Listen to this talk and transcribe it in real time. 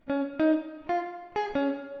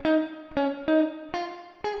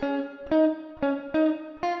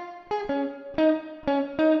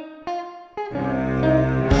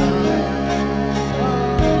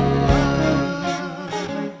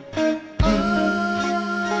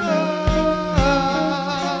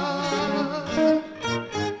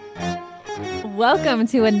Welcome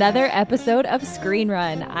to another episode of Screen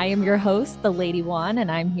Run. I am your host, the Lady Juan, and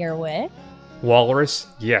I'm here with... Walrus,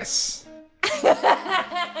 yes.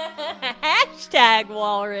 Hashtag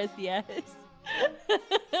Walrus, yes.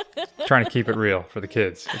 Trying to keep it real for the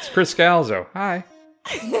kids. It's Chris Scalzo. Hi.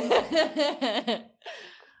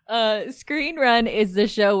 Screen Run is the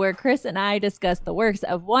show where Chris and I discuss the works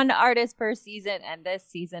of one artist per season, and this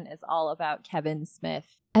season is all about Kevin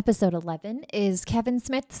Smith. Episode 11 is Kevin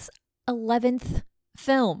Smith's 11th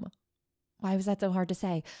film. Why was that so hard to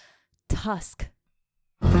say? Tusk.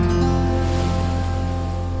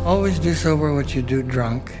 Always do sober what you do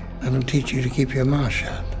drunk. That'll teach you to keep your mouth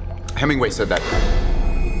shut. Hemingway said that.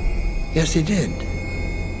 Yes, he did.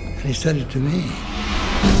 And he said it to me.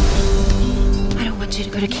 I don't want you to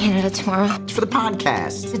go to Canada tomorrow. It's for the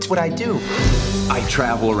podcast. It's what I do. I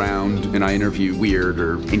travel around and I interview weird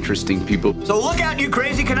or interesting people. So look out, you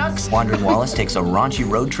crazy Canucks! Wandering Wallace takes a raunchy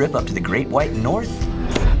road trip up to the Great White North.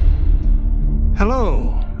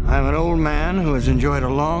 Hello. I'm an old man who has enjoyed a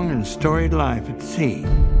long and storied life at sea.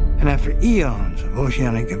 And after eons of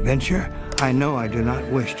oceanic adventure, I know I do not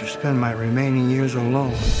wish to spend my remaining years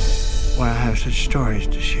alone when I have such stories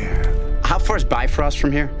to share. How far is Bifrost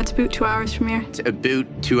from here? It's about 2 hours from here. It's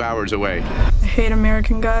about 2 hours away. I hate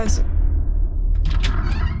American guys.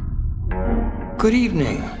 Good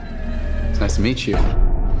evening. It's nice to meet you.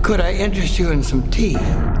 Could I interest you in some tea?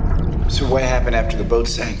 So what happened after the boat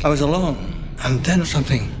sank? I was alone, and then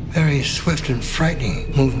something very swift and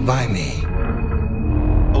frightening moved by me.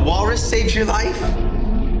 A walrus saved your life?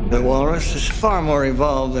 The walrus is far more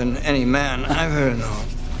evolved than any man I've heard of.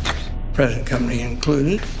 Present company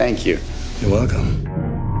included. Thank you. You're welcome.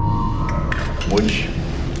 Would you?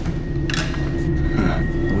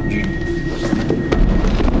 Would you?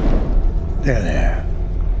 There.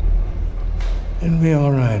 It'll be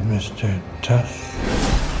all right, Mr. Tusk.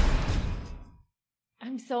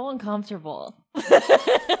 I'm so uncomfortable.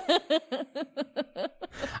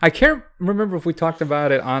 I can't remember if we talked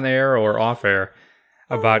about it on air or off air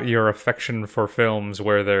about your affection for films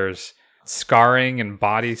where there's scarring and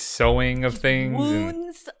body sewing of things.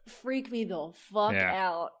 Wounds freak me the fuck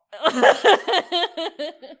out.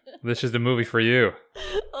 This is the movie for you.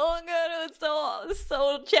 Oh god, it was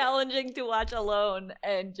so challenging to watch alone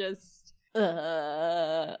and just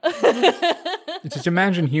Just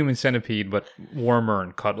imagine Human Centipede, but warmer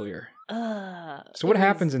and cuddlier. So what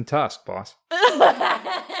happens in Tusk, boss?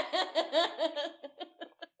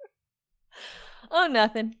 Oh,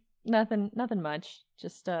 nothing much.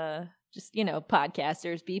 Just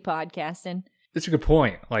podcasters be podcasting. That's a good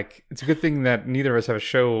point. Like, it's a good thing that neither of us have a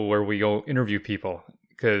show where we go interview people,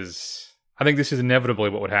 because I think this is inevitably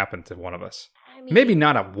what would happen to one of us. I mean, maybe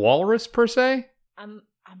not a walrus per se. I'm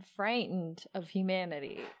frightened of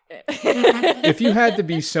humanity. If you had to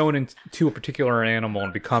be sewn into a particular animal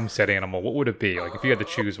and become said animal, what would it be? Like, if you had to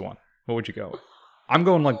choose one, what would you go with? I'm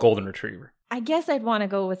going like golden retriever. I guess I'd want to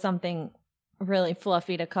go with something really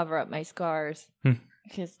fluffy to cover up my scars.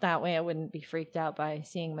 Because that way I wouldn't be freaked out by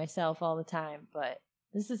seeing myself all the time. But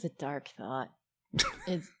this is a dark thought.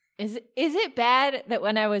 Is it bad that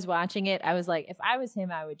when I was watching it, I was like, if I was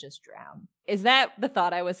him, I would just drown? Is that the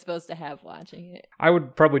thought I was supposed to have watching it? I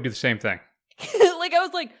would probably do the same thing. Like, I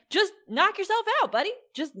was like, just knock yourself out, buddy.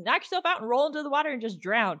 Just knock yourself out and roll into the water and just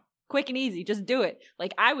drown. Quick and easy. Just do it.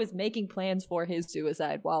 Like, I was making plans for his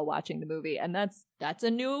suicide while watching the movie. And that's a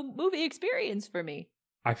new movie experience for me.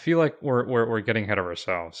 I feel like we're getting ahead of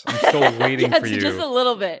ourselves. I'm still waiting for you. Just a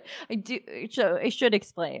little bit. I should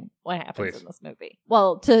explain what happens in this movie.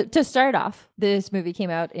 Well, to start off, this movie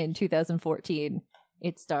came out in 2014.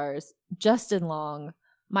 It stars Justin Long,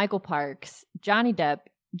 Michael Parks, Johnny Depp,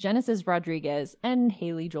 Genesis Rodriguez, and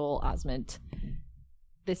Haley Joel Osment.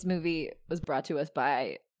 This movie was brought to us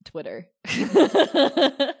by Twitter.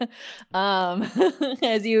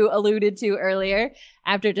 As you alluded to earlier,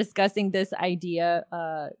 after discussing this idea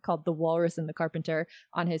called The Walrus and the Carpenter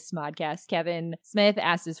on his Smodcast, Kevin Smith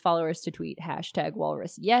asked his followers to tweet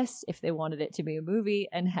 #walrus yes if they wanted it to be a movie,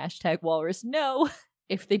 and #walrus no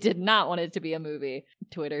if they did not want it to be a movie.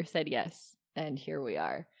 Twitter said yes, and here we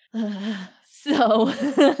are. So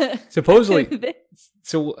supposedly,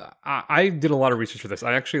 I did a lot of research for this.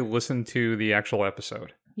 I actually listened to the actual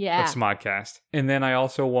episode of Smodcast, and then I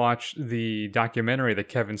also watched the documentary that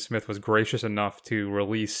Kevin Smith was gracious enough to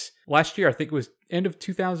release last year. I think it was end of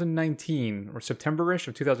 2019 or September-ish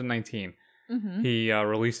of 2019. Mm-hmm. He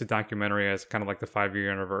released a documentary as kind of like the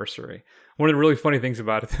 5-year anniversary. One of the really funny things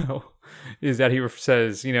about it, though, is that he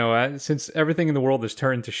says, since everything in the world has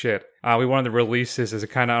turned to shit, we wanted to release this as a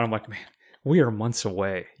kind of, I'm like, man, we are months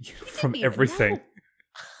away from everything.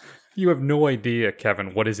 You have no idea,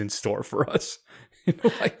 Kevin, what is in store for us in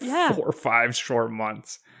 4 or 5 short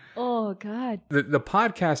months. Oh, God. The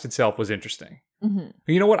podcast itself was interesting. Mm-hmm.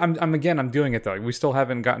 You know what? I'm doing it though. We still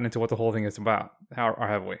haven't gotten into what the whole thing is about. How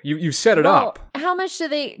have we? You set it up. How much do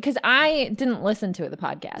they? Because I didn't listen to the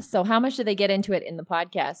podcast. So how much do they get into it in the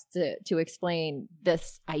podcast to explain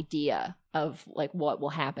this idea of like what will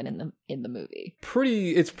happen in the movie?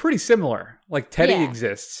 It's pretty similar. Like Teddy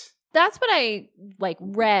exists. That's what I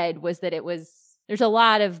read was that there's a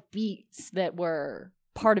lot of beats that were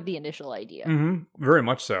part of the initial idea. Mm-hmm. Very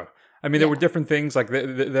much so. I mean, there were different things. Like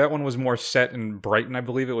that one was more set in Brighton, I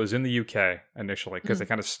believe it was in the UK initially, because they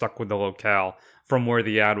kind of stuck with the locale from where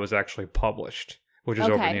the ad was actually published, which is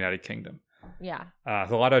over in the United Kingdom. Yeah. A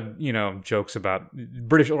lot of jokes about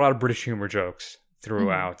a lot of British humor jokes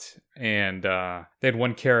throughout, and they had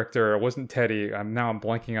one character. It wasn't Teddy. I'm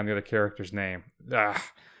blanking on the other character's name.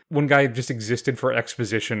 One guy just existed for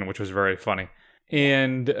exposition, which was very funny.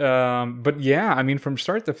 And but yeah, I mean, from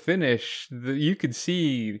start to finish, you could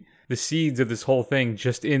see the seeds of this whole thing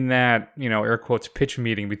just in that, air quotes, pitch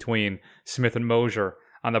meeting between Smith and Mosier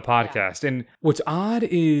on the podcast. Yeah. And what's odd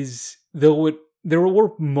is there were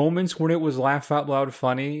moments when it was laugh out loud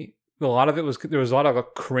funny. A lot of it there was a lot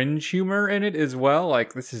of cringe humor in it as well.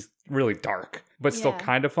 Like, this is really dark, but still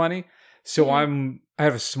kind of funny. So I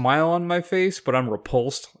have a smile on my face, but I'm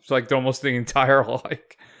repulsed. It's like almost the entire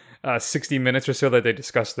 60 minutes or so that they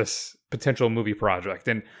discussed this potential movie project.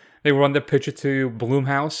 And they were on the pitch it to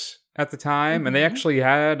Blumhouse at the time, and they actually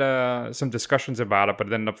had some discussions about it, but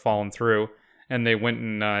it ended up falling through, and they went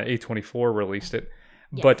and A24 released it.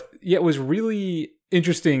 Yes. But yeah, it was really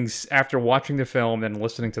interesting after watching the film and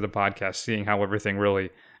listening to the podcast, seeing how everything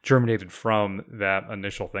really germinated from that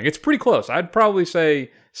initial thing. It's pretty close. I'd probably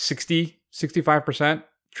say 65%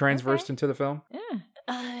 transversed into the film.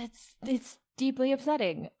 Yeah. It's deeply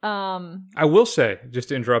upsetting. I will say, just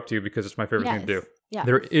to interrupt you because it's my favorite thing to do,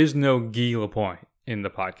 there is no Guy Lapointe in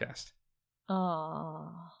the podcast.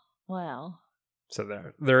 Oh, well.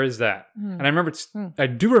 So there is that. And I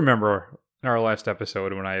do remember in our last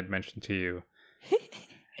episode when I had mentioned to you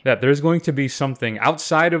that there's going to be something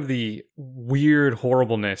outside of the weird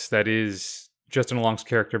horribleness that is Justin Long's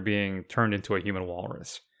character being turned into a human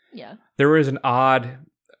walrus. Yeah. There is an odd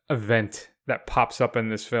event that pops up in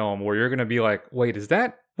this film where you're going to be like, wait,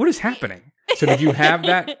 what is happening? So did you have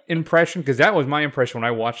that impression? Because that was my impression when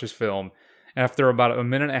I watched this film. After about a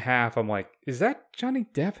minute and a half, I'm like, is that Johnny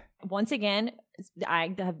Depp? Once again, I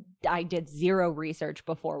did zero research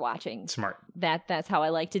before watching. Smart. That's how I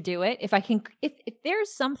like to do it. If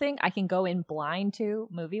there's something I can go in blind to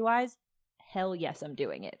movie-wise, hell yes, I'm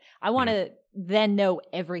doing it. I want to then know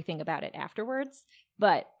everything about it afterwards,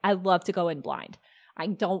 but I love to go in blind. I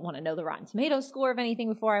don't want to know the Rotten Tomatoes score of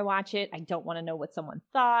anything before I watch it. I don't want to know what someone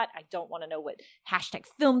thought. I don't want to know what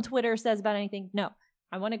 #film Twitter says about anything. No,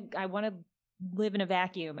 I want to live in a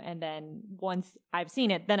vacuum, and then once I've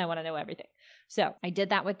seen it, then I want to know everything. So I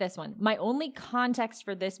did that with this one. My only context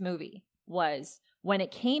for this movie was when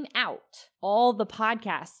it came out, all the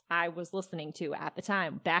podcasts I was listening to at the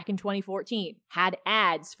time, back in 2014, had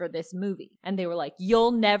ads for this movie. And they were like,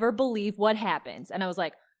 you'll never believe what happens. And I was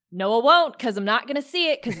like, no, I won't, because I'm not going to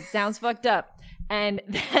see it because it sounds fucked up. And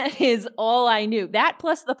that is all I knew. That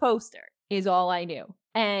plus the poster is all I knew.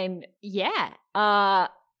 And yeah, so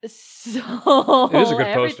it is a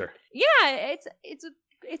good poster. Yeah,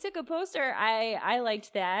 it's a good poster. I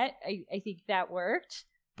liked that. I think that worked.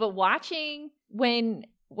 But watching when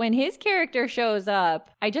his character shows up,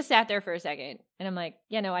 I just sat there for a second and I'm like,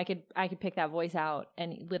 I could pick that voice out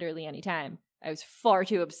literally any time. I was far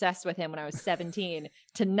too obsessed with him when I was 17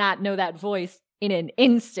 to not know that voice in an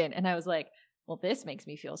instant. And I was like, well, this makes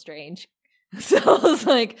me feel strange. So I was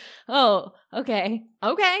like, oh, okay,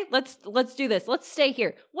 let's do this. Let's stay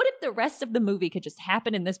here. What if the rest of the movie could just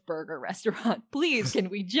happen in this burger restaurant? Please,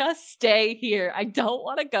 can we just stay here? I don't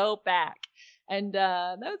want to go back. And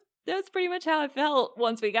that was pretty much how I felt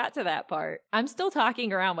once we got to that part. I'm still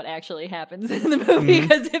talking around what actually happens in the movie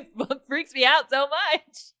because it freaks me out so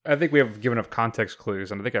much. I think we have given enough context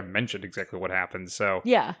clues, and I think I've mentioned exactly what happens. So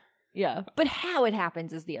Yeah, but how it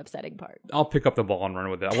happens is the upsetting part. I'll pick up the ball and run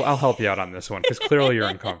with it. I'll help you out on this one because clearly you're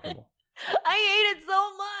uncomfortable. I hate it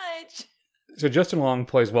so much. So Justin Long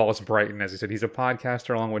plays Wallace Brighton, as I said. He's a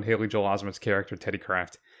podcaster along with Haley Joel Osment's character, Teddy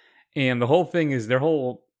Kraft. And the whole thing is, their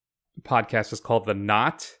whole podcast is called The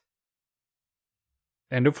Not,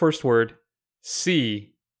 end of first word,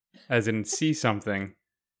 see, as in see something,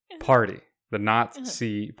 party. The Not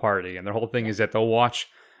See Party. And their whole thing is that they'll watch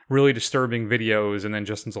really disturbing videos, and then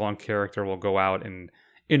Justin Long's character will go out and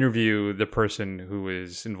interview the person who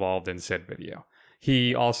is involved in said video.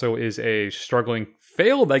 He also is a struggling,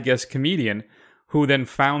 failed, I guess, comedian who then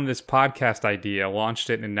found this podcast idea, launched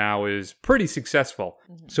it, and now is pretty successful.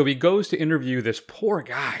 Mm-hmm. So he goes to interview this poor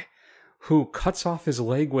guy who cuts off his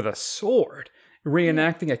leg with a sword,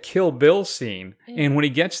 reenacting a Kill Bill scene. And when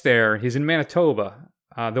he gets there, he's in Manitoba,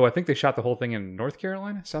 though I think they shot the whole thing in North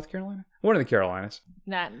Carolina, South Carolina? One of the Carolinas.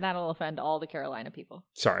 That'll offend all the Carolina people.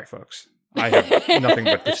 Sorry, folks. I have nothing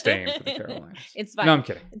but disdain for the Carolinas. It's fine. No, I'm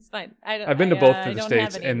kidding. It's fine. I've been to both of the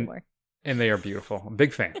states, and they are beautiful. I'm a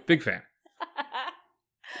big fan. Big fan.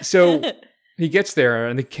 So he gets there,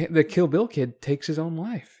 and the Kill Bill kid takes his own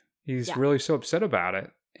life. He's really so upset about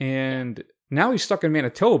it. And now he's stuck in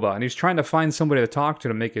Manitoba, and he's trying to find somebody to talk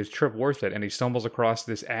to make his trip worth it. And he stumbles across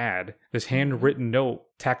this ad, this handwritten note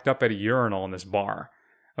tacked up at a urinal in this bar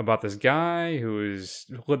about this guy who has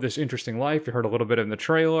lived this interesting life. He heard a little bit in the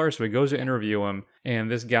trailer, so he goes to interview him. And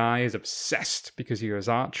this guy is obsessed because he was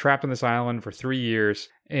trapped on this island for 3 years.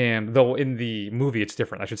 And though in the movie it's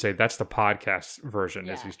different, I should say that's the podcast version,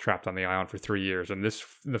 is he's trapped on the island for 3 years. And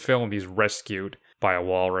in the film, he's rescued by a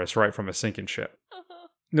walrus right from a sinking ship.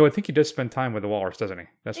 No, I think he does spend time with the walrus, doesn't he?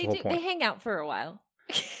 That's the whole point. They hang out for a while.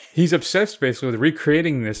 He's obsessed basically with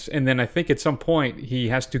recreating this, and then I think at some point he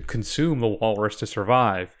has to consume the walrus to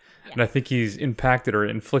survive. Yeah. And I think he's impacted or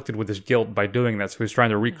inflicted with his guilt by doing that, so he's trying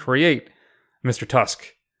to recreate Mr. Tusk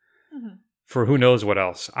for who knows what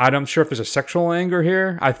else. I'm not sure if there's a sexual anger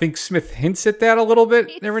here. I think Smith hints at that a little bit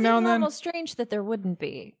every now and then. It's almost strange that there wouldn't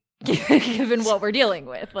be. Given what we're dealing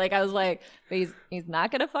with. Like, I was like, but he's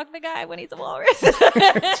not gonna fuck the guy when he's a walrus.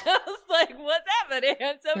 I was like, what's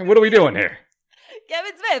happening? What are we doing here?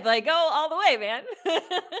 Kevin Smith, like, go all the way, man.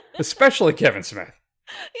 Especially Kevin Smith.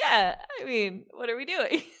 Yeah, I mean, what are we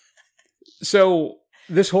doing? So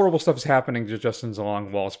this horrible stuff is happening to Justin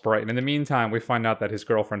Long Wallace Brighton. In the meantime, we find out that his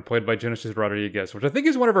girlfriend, played by Genesis Rodriguez, which I think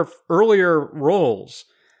is one of her earlier roles,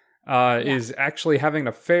 is actually having an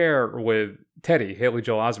affair with Teddy, Haley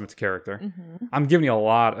Joel Osment's character. Mm-hmm. I'm giving you a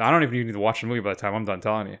lot. I don't even need to watch the movie by the time I'm done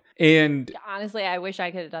telling you. And honestly, I wish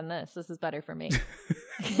I could have done this. This is better for me.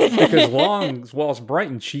 Because Wallace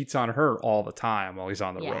Brighton cheats on her all the time while he's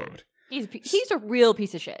on the road. He's a real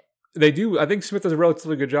piece of shit. They do. I think Smith does a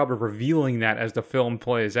relatively good job of revealing that as the film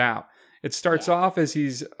plays out. It starts off as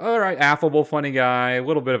he's, all right, affable, funny guy, a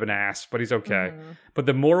little bit of an ass, but he's okay. Mm-hmm. But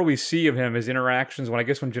the more we see of him, his interactions,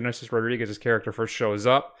 when Genesis Rodriguez's character first shows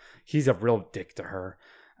up, he's a real dick to her.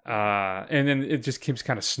 And then it just keeps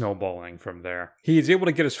kind of snowballing from there. He's able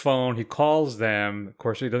to get his phone. He calls them. Of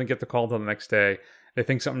course, he doesn't get the call until the next day. They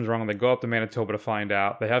think something's wrong. They go up to Manitoba to find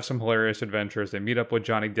out. They have some hilarious adventures. They meet up with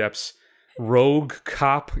Johnny Depp's rogue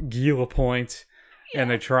cop, Guy Lapointe. And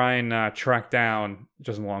they try and track down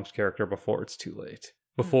Justin Long's character before it's too late.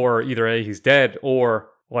 Before either A, he's dead,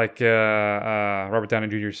 or like Robert Downey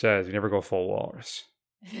Jr. says, you never go full walrus.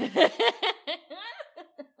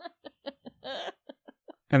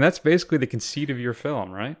 And that's basically the conceit of your film,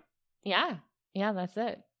 right? Yeah. Yeah, that's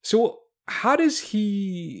it. So how does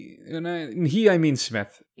he, and I mean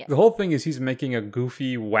Smith, the whole thing is he's making a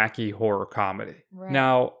goofy, wacky horror comedy. Right.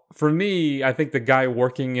 Now, for me, I think the guy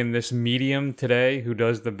working in this medium today who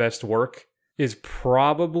does the best work is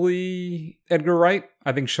probably Edgar Wright.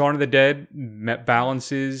 I think Shaun of the Dead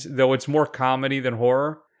balances, though it's more comedy than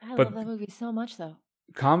horror. I love that movie so much, though.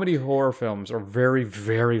 Comedy horror films are very,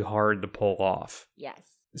 very hard to pull off. Yes.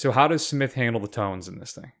 So how does Smith handle the tones in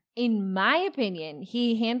this thing? In my opinion,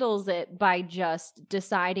 he handles it by just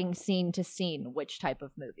deciding scene to scene which type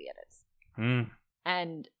of movie it is.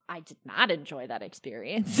 And I did not enjoy that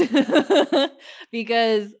experience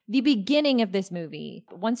because the beginning of this movie,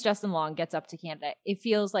 once Justin Long gets up to Canada, it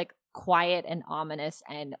feels like quiet and ominous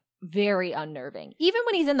and very unnerving. Even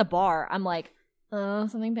when he's in the bar, I'm like, oh,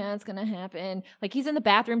 something bad's gonna happen. Like, he's in the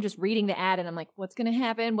bathroom just reading the ad, and I'm like, what's gonna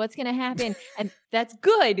happen? What's gonna happen? And that's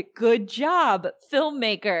good. Good job,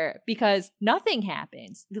 filmmaker, because nothing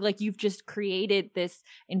happens. Like, you've just created this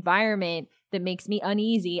environment that makes me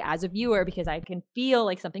uneasy as a viewer because I can feel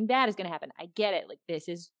like something bad is gonna happen. I get it. Like, this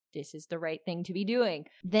is the right thing to be doing.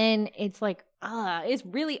 Then it's like, it's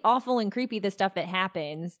really awful and creepy, the stuff that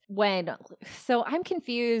happens so I'm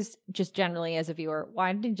confused just generally as a viewer.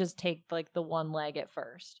 Why didn't he just take like the one leg at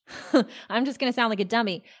first? I'm just going to sound like a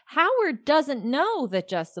dummy. Howard doesn't know that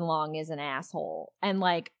Justin Long is an asshole and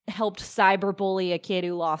like helped cyberbully a kid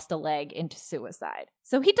who lost a leg into suicide.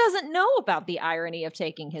 So he doesn't know about the irony of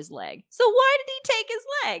taking his leg. So why did he take his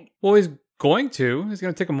leg? Well, he's going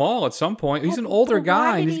to take them all at some point. He's an older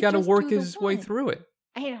guy and he's got to work his way through it.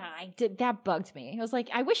 That bugged me. I was like,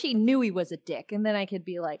 I wish he knew he was a dick, and then I could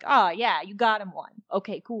be like, oh yeah, you got him one.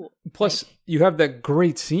 Okay, cool. Plus, you have that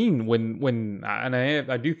great scene when and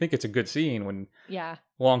I do think it's a good scene when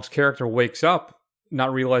Long's character wakes up,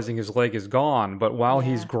 not realizing his leg is gone, but while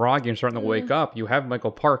he's groggy and starting to wake up, you have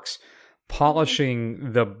Michael Parks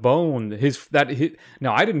polishing the bone.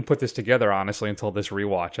 Now, I didn't put this together honestly until this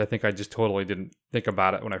rewatch. I think I just totally didn't think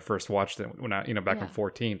about it when I first watched it when I back in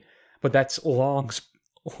 2014. But that's Long's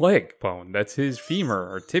leg bone. That's his femur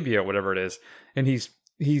or tibia, whatever it is, and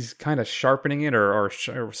he's kind of sharpening it or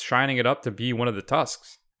shining it up to be one of the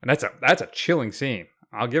tusks. And that's a chilling scene.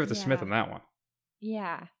 I'll give it to Smith on that one.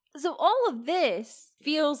 Yeah. So all of this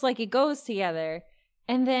feels like it goes together,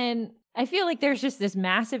 and then I feel like there's just this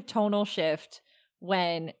massive tonal shift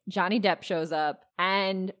when Johnny Depp shows up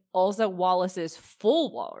and also Wallace's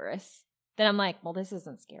full walrus. Then I'm like, well, this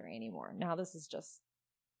isn't scary anymore. Now this is just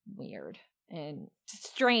weird and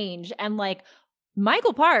strange. And like,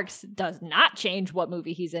 Michael Parks does not change what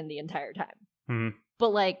movie he's in the entire time. Mm-hmm. But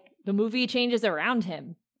like, the movie changes around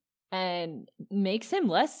him and makes him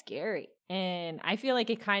less scary. And I feel like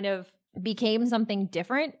it kind of became something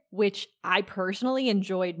different, which I personally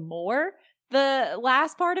enjoyed more the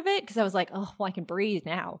last part of it, because I was like, oh, well, I can breathe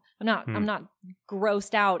now. I'm not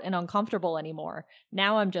grossed out and uncomfortable anymore.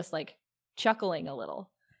 Now I'm just like chuckling a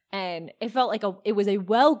little. And it felt like it was a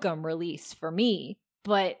welcome release for me,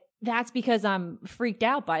 but that's because I'm freaked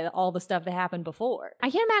out by all the stuff that happened before.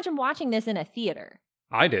 I can't imagine watching this in a theater.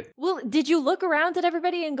 I did. Well, did you look around at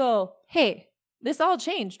everybody and go, hey, this all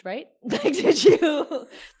changed, right? Like, did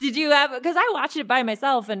you have, because I watched it by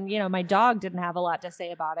myself and, my dog didn't have a lot to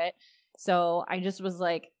say about it. So I just was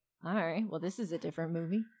like, all right, well, this is a different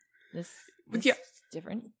movie. This is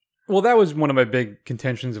different. Well, that was one of my big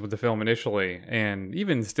contentions with the film initially, and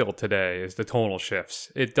even still today, is the tonal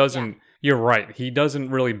shifts. It doesn't, you're right, he doesn't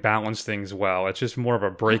really balance things well. It's just more of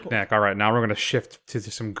a breakneck. All right, now we're going to shift to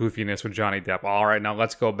some goofiness with Johnny Depp. All right, now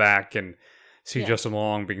let's go back and see Justin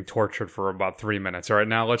Long being tortured for about 3 minutes. All right,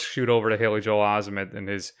 now let's shoot over to Haley Joel Osment and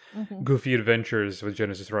his goofy adventures with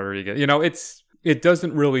Genesis Rodriguez. It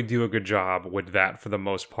doesn't really do a good job with that for the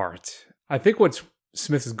most part. I think what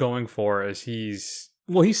Smith is going for is he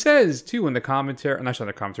says too in the commentary, not in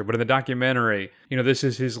the commentary, but in the documentary, this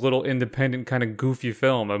is his little independent kind of goofy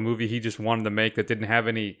film, a movie he just wanted to make that didn't have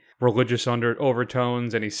any religious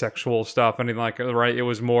overtones, any sexual stuff, anything like that, right? It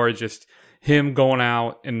was more just him going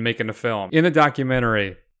out and making a film. In the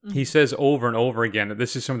documentary, he says over and over again that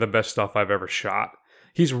this is some of the best stuff I've ever shot.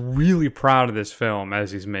 He's really proud of this film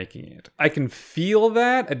as he's making it. I can feel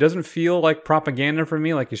that. It doesn't feel like propaganda for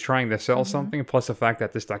me, like he's trying to sell something, plus the fact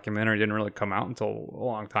that this documentary didn't really come out until a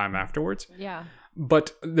long time afterwards. Yeah.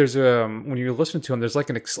 But there's when you listen to him, there's like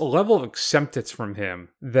a level of acceptance from him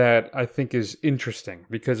that I think is interesting,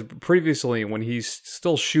 because previously when he's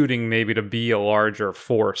still shooting maybe to be a larger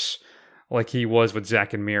force, like he was with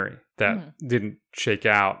Zack and Miri, that didn't shake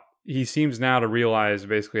out. He seems now to realize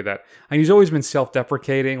basically that, and he's always been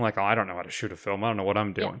self-deprecating, like, oh, I don't know how to shoot a film. I don't know what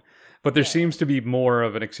I'm doing. But there seems to be more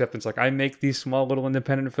of an acceptance, like, I make these small little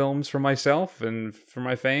independent films for myself and for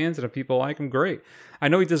my fans, and if people like them, great. I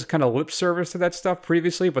know he does kind of lip service to that stuff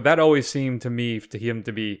previously, but that always seemed to him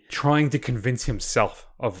to be trying to convince himself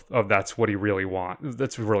of that's what he really wants.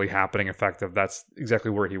 That's really happening, effective. That's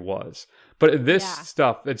exactly where he was. But this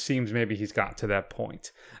stuff, it seems maybe he's got to that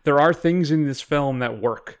point. There are things in this film that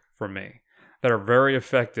work for me, that are very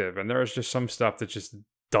effective, and there is just some stuff that just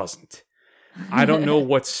doesn't. I don't know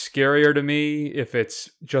what's scarier to me, if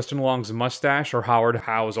it's Justin Long's mustache or Howard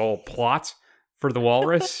Howe's whole plot for the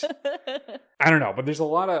walrus. I don't know, but there's a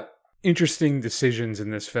lot of interesting decisions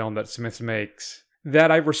in this film that Smith makes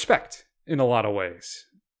that I respect in a lot of ways.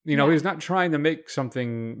 He's not trying to make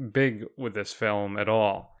something big with this film at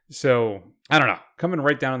all. So, I don't know. Coming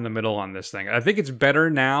right down in the middle on this thing. I think it's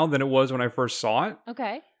better now than it was when I first saw it.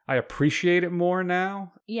 Okay. I appreciate it more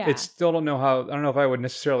now. Yeah. I don't know if I would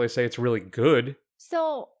necessarily say it's really good.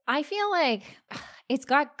 So I feel like it's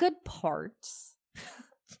got good parts.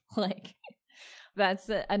 Like, that's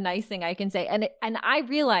a nice thing I can say. And I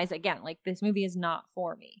realize, again, like, this movie is not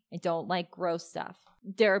for me. I don't like gross stuff.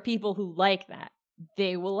 There are people who like that.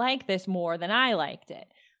 They will like this more than I liked it.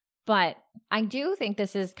 But I do think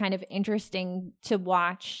this is kind of interesting to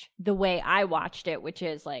watch the way I watched it, which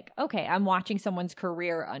is like, okay, I'm watching someone's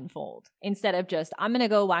career unfold instead of just, I'm going to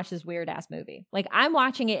go watch this weird ass movie. Like, I'm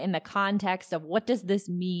watching it in the context of, what does this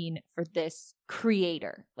mean for this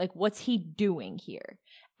creator? Like, what's he doing here?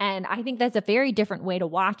 And I think that's a very different way to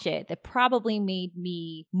watch it that probably made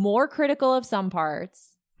me more critical of some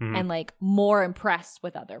parts and like more impressed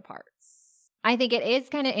with other parts. I think it is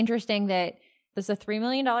kind of interesting that This is a $3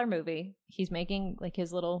 million movie. He's making like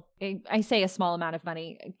his little, I say a small amount of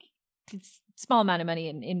money. It's small amount of money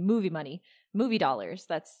in movie dollars.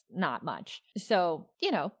 That's not much. So,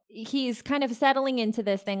 he's kind of settling into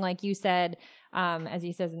this thing, like you said, as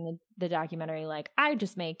he says in the documentary, like, I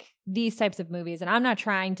just make these types of movies and I'm not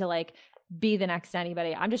trying to like be the next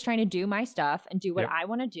anybody. I'm just trying to do my stuff and do what I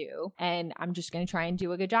want to do. And I'm just going to try and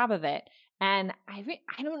do a good job of it. And I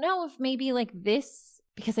don't know if maybe like this,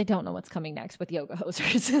 because I don't know what's coming next with Yoga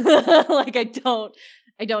Hosers. Like I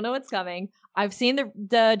don't know what's coming. I've seen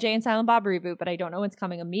the Jay and Silent Bob reboot, but I don't know what's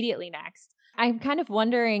coming immediately next. I'm kind of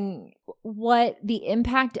wondering what the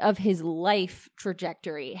impact of his life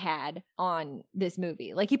trajectory had on this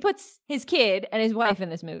movie. Like he puts his kid and his wife in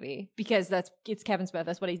this movie because it's Kevin Smith.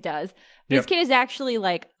 That's what he does. But his kid is actually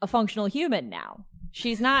like a functional human now.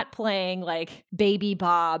 She's not playing like baby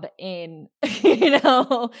Bob in, in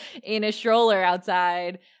a stroller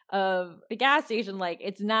outside of the gas station. Like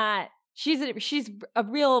it's not, she's a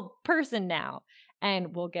real person now.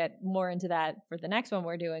 And we'll get more into that for the next one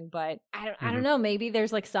we're doing. But I don't know. Maybe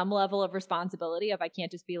there's like some level of responsibility if I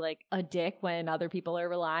can't just be like a dick when other people are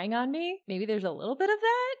relying on me. Maybe there's a little bit of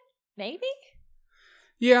that. Maybe.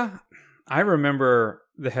 Yeah. I remember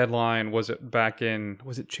the headline. Was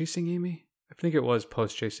it Chasing Amy? I think it was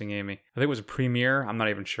post Chasing Amy. I think it was a premiere. I'm not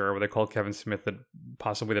even sure. Where they called Kevin Smith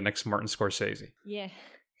possibly the next Martin Scorsese. Yeah.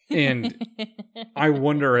 And I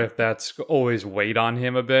wonder if that's always weighed on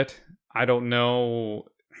him a bit. I don't know.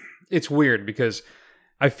 It's weird because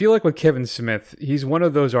I feel like with Kevin Smith, he's one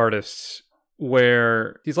of those artists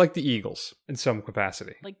where he's like the Eagles in some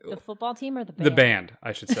capacity. Like the football team or the band? The band,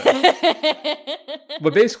 I should say.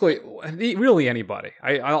 But basically, really anybody.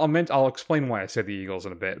 I'll explain why I said the Eagles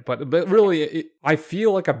in a bit. But really, I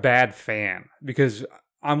feel like a bad fan because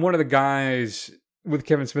I'm one of the guys with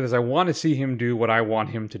Kevin Smith is I want to see him do what I want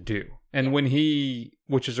him to do. And when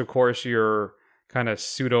which is of course your kind of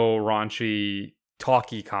pseudo raunchy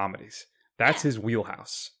talky comedies. That's his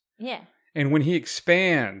wheelhouse. Yeah. And when he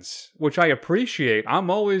expands, which I appreciate, I'm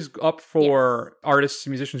always up for artists,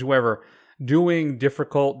 musicians, whoever, doing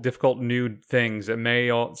difficult new things that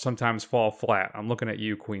may sometimes fall flat. I'm looking at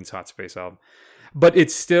you, Queen's Hot Space album. But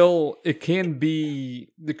it can be,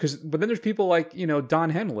 but then there's people like, Don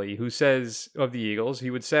Henley, who says of the Eagles, he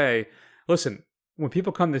would say, listen, when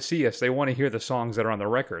people come to see us, they want to hear the songs that are on the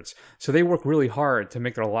records. So they work really hard to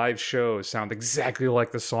make their live shows sound exactly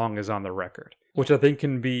like the song is on the record, which I think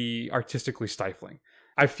can be artistically stifling.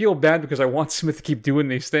 I feel bad because I want Smith to keep doing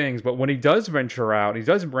these things, but when he does venture out, he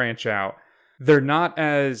does branch out, they're not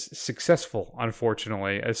as successful,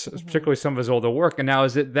 unfortunately, as particularly some of his older work. And now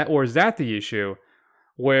is that the issue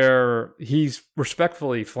where he's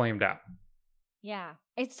respectfully flamed out? Yeah.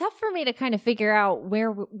 It's tough for me to kind of figure out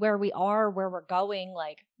where we are, where we're going,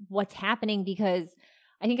 like what's happening, because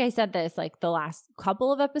I think I said this like the last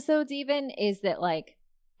couple of episodes even, is that like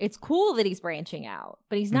it's cool that he's branching out,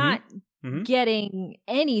 but he's not getting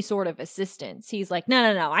any sort of assistance. He's like,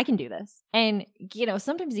 no, I can do this. And,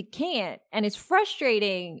 sometimes he can't. And it's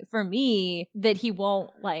frustrating for me that he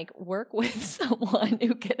won't like work with someone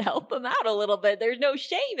who can help him out a little bit. There's no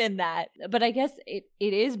shame in that. But I guess it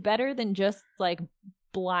is better than just like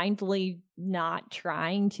blindly not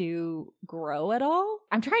trying to grow at all.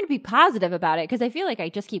 I'm trying to be positive about it because I feel like I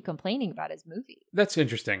just keep complaining about his movie. That's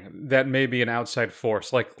interesting. That may be an outside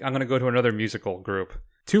force. Like, I'm going to go to another musical group.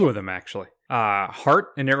 Two of them, actually. Heart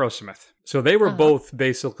and Aerosmith. So they were both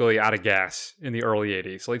basically out of gas in the early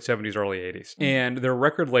 80s, late 70s, early 80s. And their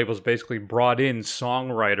record labels basically brought in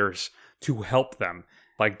songwriters to help them,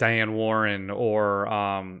 like Diane Warren or,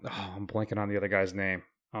 I'm blanking on the other guy's name.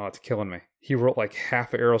 Oh, it's killing me. He wrote like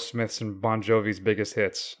half of Aerosmith's and Bon Jovi's biggest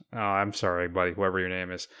hits. I'm sorry, buddy, whoever your name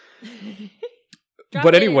is.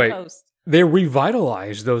 But anyway, they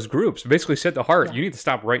revitalized those groups. Basically said to Heart, you need to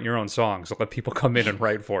stop writing your own songs. Let people come in and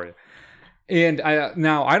write for you. And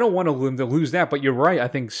now I don't want to lose that, but you're right. I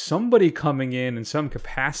think somebody coming in some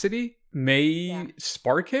capacity may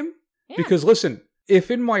spark him. Yeah. Because listen, if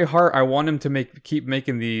in my heart I want him to keep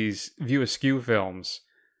making these View Askew films,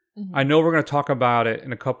 I know we're going to talk about it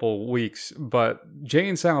in a couple weeks, but Jay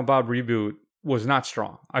and Silent Bob reboot was not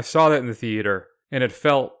strong. I saw that in the theater, and it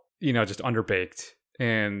felt, just underbaked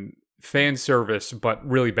and fan service, but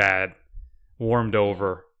really bad, warmed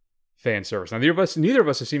over fan service. Now, neither of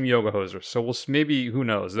us have seen Yoga Hosers, so we'll maybe, who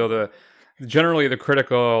knows? Though generally the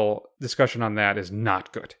critical discussion on that is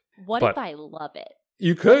not good. What if I love it?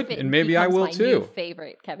 You could, and maybe I will too. New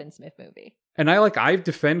favorite Kevin Smith movie. And I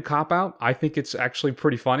defend Cop Out. I think it's actually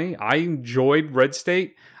pretty funny. I enjoyed Red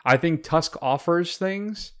State. I think Tusk offers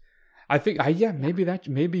things. I think,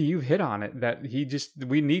 maybe you've hit on it, that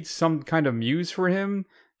we need some kind of muse for him.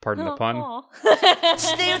 Pardon the pun.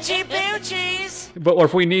 Snoochie boochies. But or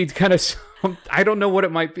if we need kind of some, I don't know what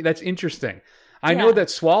it might be. That's interesting. I know that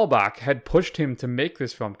Svalbach had pushed him to make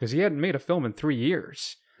this film because he hadn't made a film in 3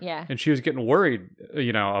 years. Yeah. And she was getting worried,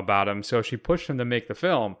 about him. So she pushed him to make the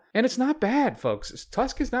film. And it's not bad, folks.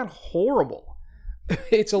 Tusk is not horrible.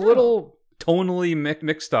 It's a little tonally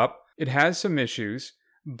mixed up. It has some issues.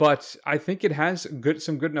 But I think it has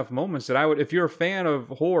some good enough moments that I would, if you're a fan of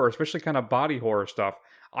horror, especially kind of body horror stuff,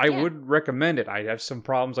 I would recommend it. I have some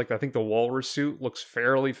problems. Like, I think the walrus suit looks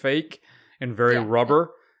fairly fake and very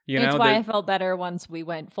rubber. That's why I felt better once we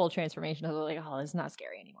went full transformation. I was like, oh, it's not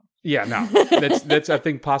scary anymore. Yeah, no. That's I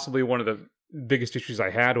think, possibly one of the biggest issues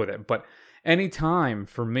I had with it. But anytime,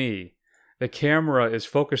 for me, the camera is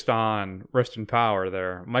focused on, rest in power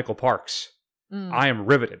there, Michael Parks, I am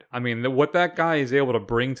riveted. I mean, what that guy is able to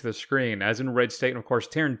bring to the screen, as in Red State, and of course,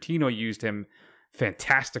 Tarantino used him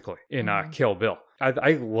fantastically in Kill Bill.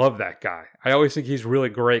 I love that guy. I always think he's really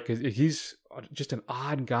great because he's just an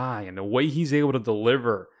odd guy, and the way he's able to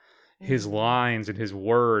deliver his lines and his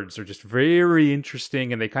words are just very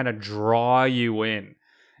interesting, and they kind of draw you in.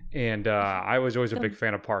 And I was always a big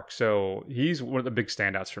fan of Park, so he's one of the big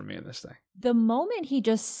standouts for me in this thing. The moment he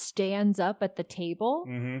just stands up at the table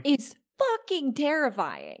is fucking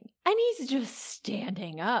terrifying, and he's just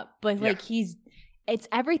standing up, but it's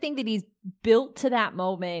everything that he's built to that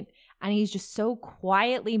moment, and he's just so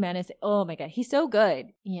quietly menacing. Oh my god, he's so good.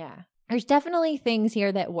 Yeah, there's definitely things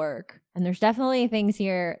here that work, and there's definitely things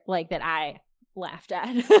here like that I laughed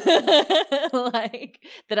at, like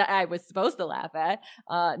that I was supposed to laugh at,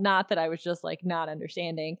 not that I was just like not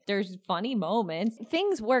understanding. There's funny moments,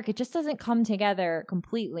 things work, it just doesn't come together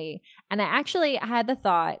completely. And I had the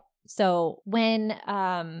thought, so when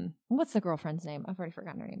what's the girlfriend's name? I've already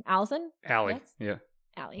forgotten her name. Allison? Allie. Yes? Yeah.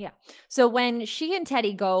 Allie, yeah. So when she and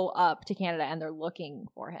Teddy go up to Canada and they're looking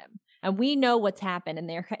for him, and we know what's happened, and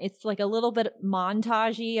it's like a little bit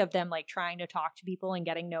montagey of them like trying to talk to people and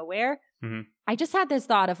getting nowhere. I just had this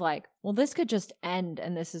thought of like, well, this could just end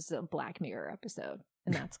and this is a Black Mirror episode,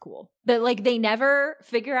 and that's cool. But like they never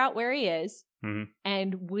figure out where he is,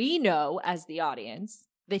 and we know as the audience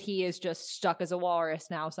that he is just stuck as a walrus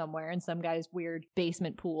now somewhere in some guy's weird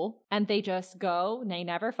basement pool. And they just go, and they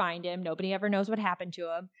never find him. Nobody ever knows what happened to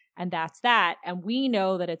him. And that's that. And we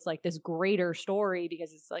know that it's like this greater story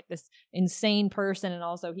because it's like this insane person. And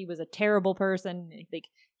also he was a terrible person. Like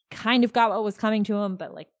kind of got what was coming to him,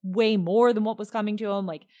 but like way more than what was coming to him.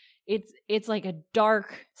 Like it's like a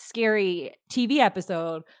dark, scary TV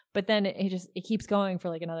episode, but then it keeps going for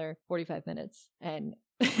like another 45 minutes. And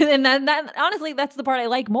that honestly, that's the part I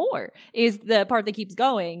like more, is the part that keeps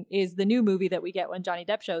going, is the new movie that we get when Johnny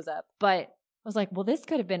Depp shows up. But I was like, well, this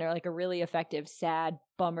could have been like a really effective, sad,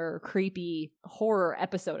 bummer, creepy horror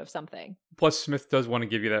episode of something. Plus, Smith does want to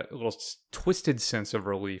give you that little twisted sense of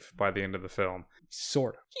relief by the end of the film.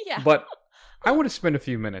 Sort of. Yeah. But I want to spend a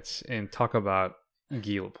few minutes and talk about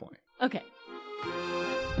Guy Lapointe. Okay.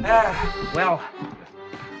 Well,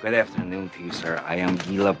 good afternoon to you, sir. I am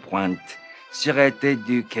Guy Lapointe, Sûreté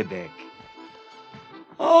du Québec.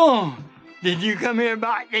 Oh, did you come here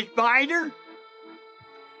about the spider?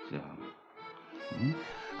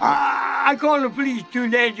 I called the police 2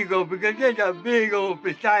 days ago because there's a big old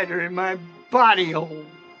spider in my body hole.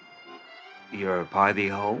 Your body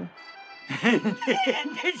hole?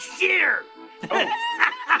 The shitter!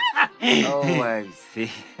 Oh, I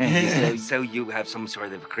see. So you have some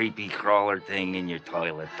sort of creepy crawler thing in your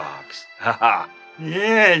toilet box. Haha.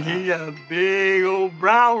 Yes, he's a big old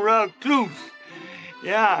brown recluse.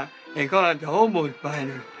 Yeah, they call it the hobo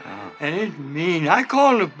spider. Oh. And it's mean. I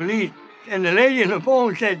called the police, and the lady on the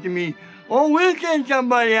phone said to me, oh, we'll send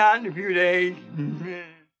somebody out in a few days.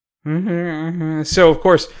 So, of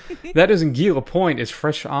course, that isn't Guy Lapointe is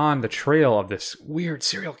fresh on the trail of this weird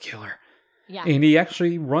serial killer. Yeah. And he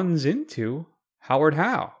actually runs into Howard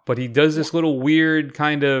Howe. But he does this little weird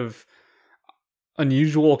kind of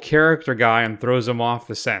unusual character guy and throws him off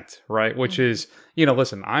the scent, right? Which is,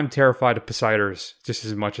 listen, I'm terrified of spiders just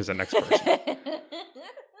as much as the next person.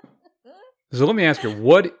 So let me ask you,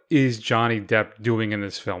 what is Johnny Depp doing in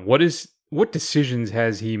this film? What decisions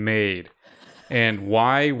has he made? And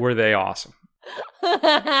why were they awesome?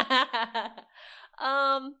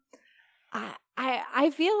 I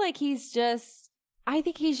feel like I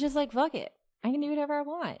think he's just like, fuck it, I can do whatever I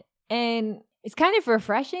want. And it's kind of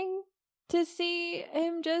refreshing to see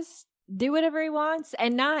him just do whatever he wants,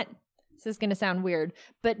 and not, this is going to sound weird,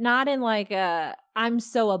 but not in like I'm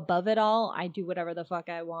so above it all, I do whatever the fuck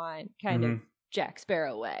I want kind of Jack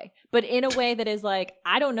Sparrow way, but in a way that is like,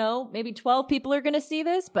 I don't know, maybe 12 people are going to see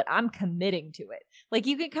this, but I'm committing to it. Like,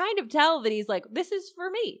 you can kind of tell that he's like, this is for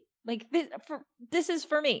me. Like, this is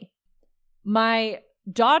for me. My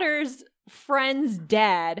daughter's friend's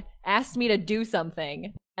dad asked me to do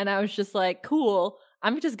something, and I was just like, cool,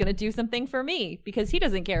 I'm just going to do something for me because he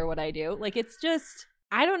doesn't care what I do. Like, it's just,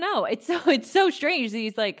 I don't know. It's so strange that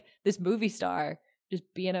he's like this movie star just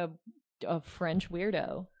being a French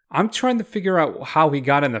weirdo. I'm trying to figure out how he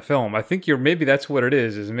got in the film. I think maybe that's what it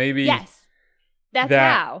is maybe. Yes. That's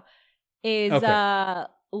how. Okay.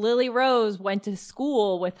 Lily Rose went to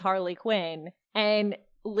school with Harley Quinn, and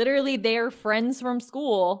literally they're friends from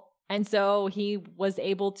school. And so he was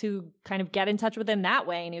able to kind of get in touch with him that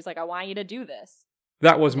way. And he was like, I want you to do this.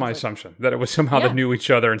 That was my assumption, that it was somehow they knew each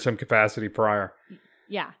other in some capacity prior.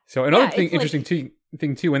 Yeah. So another interesting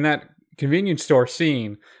thing too, in that convenience store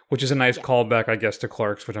scene, which is a nice callback, I guess, to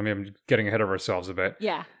Clerks, which I'm getting ahead of ourselves a bit.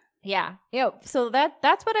 Yeah. Yeah. So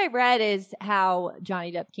that's what I read is how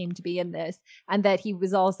Johnny Depp came to be in this, and that he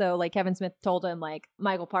was also, like, Kevin Smith told him, like,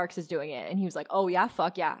 Michael Parks is doing it, and he was like, oh yeah,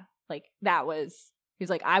 fuck yeah. Like, he was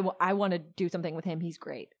like, I want to do something with him. He's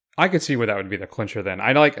great. I could see where that would be the clincher then.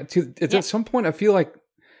 At some point, I feel like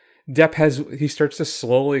Depp he starts to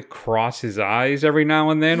slowly cross his eyes every now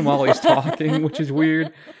and then while he's talking, which is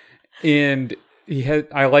weird. And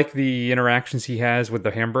I like the interactions he has with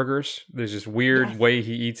the hamburgers. There's this weird way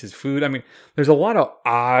he eats his food. I mean, there's a lot of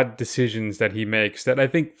odd decisions that he makes that I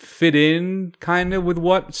think fit in kind of with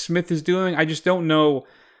what Smith is doing. I just don't know,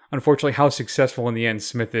 unfortunately, how successful in the end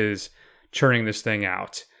Smith is churning this thing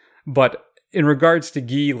out. But in regards to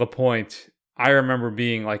Guy Lapointe, I remember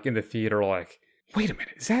being like in the theater like, wait a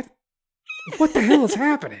minute, what the hell is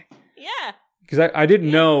happening? Yeah. Because I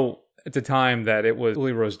didn't know at the time that it was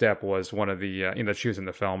Lily Rose Depp was one of the, she was in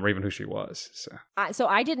the film, or even who she was. So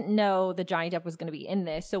I didn't know that Johnny Depp was going to be in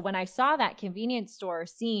this. So when I saw that convenience store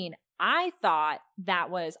scene, I thought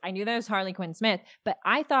I knew that was Harley Quinn Smith, but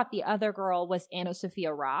I thought the other girl was Anna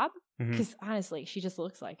Sophia Robb. Because honestly, she just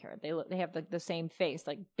looks like her. They have the same face,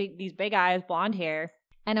 like these big eyes, blonde hair.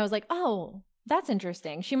 And I was like, oh, that's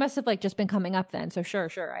interesting. She must have like just been coming up then. So sure,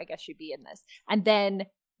 I guess she'd be in this. And then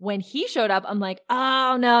when he showed up, I'm like,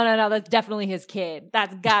 oh, no, that's definitely his kid.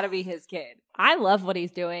 That's got to be his kid. I love what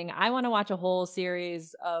he's doing. I want to watch a whole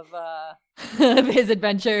series of his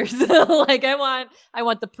adventures. Like I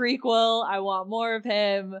want the prequel. I want more of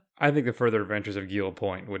him. I think the further adventures of Guy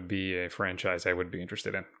Lapointe would be a franchise I would be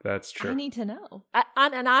interested in. That's true. I need to know.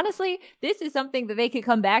 And honestly, this is something that they could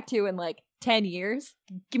come back to in like 10 years.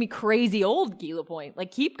 Give me crazy old Guy Lapointe.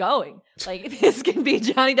 Like, keep going. Like, this can be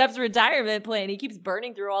Johnny Depp's retirement plan. He keeps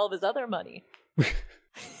burning through all of his other money.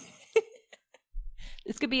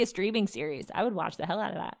 This could be a streaming series. I would watch the hell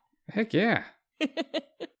out of that. Heck yeah.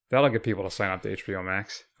 That'll get people to sign up to HBO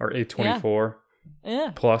Max or A24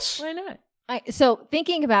 Plus. Why not? So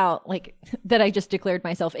thinking about like that I just declared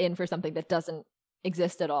myself in for something that doesn't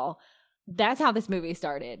exist at all. That's how this movie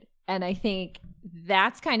started. And I think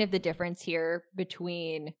that's kind of the difference here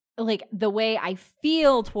between like the way I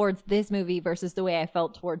feel towards this movie versus the way I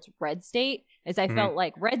felt towards Red State. Is I felt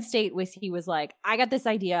like Red State he was like, I got this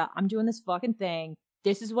idea. I'm doing this fucking thing.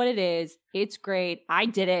 This is what it is. It's great. I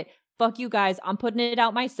did it. Fuck you guys. I'm putting it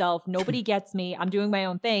out myself. Nobody gets me. I'm doing my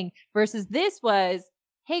own thing. Versus this was,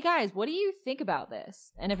 hey guys, what do you think about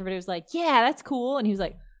this? And everybody was like, yeah, that's cool. And he was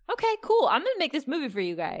like, okay, cool. I'm going to make this movie for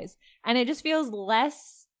you guys. And it just feels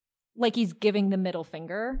less like he's giving the middle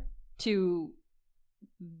finger to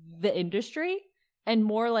the industry and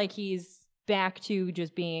more like he's back to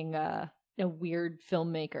just being a weird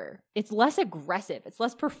filmmaker. It's less aggressive. It's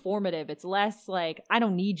less performative. It's less like, I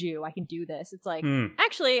don't need you. I can do this. It's like,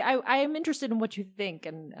 actually, I am interested in what you think,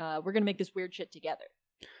 and we're going to make this weird shit together.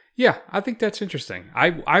 Yeah, I think that's interesting.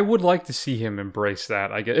 I would like to see him embrace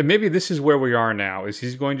that. I guess. And maybe this is where we are now, is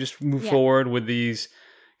he's going to just move forward with these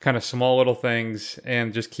kind of small little things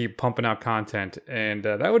and just keep pumping out content. And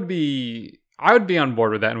I would be on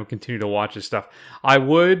board with that and would continue to watch his stuff.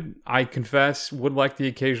 I confess, would like the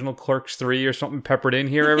occasional Clerks 3 or something peppered in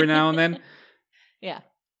here every now and then. Yeah.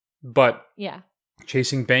 But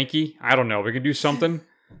Chasing Banky, I don't know. We can do something.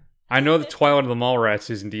 I know the Twilight of the Mallrats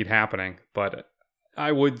is indeed happening, but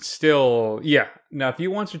I would still, Now, if he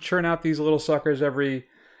wants to churn out these little suckers every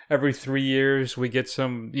 3 years, we get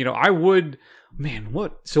some, I would,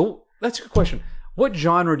 so that's a good question. What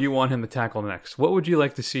genre do you want him to tackle next? What would you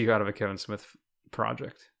like to see out of a Kevin Smith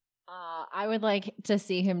project? I would like to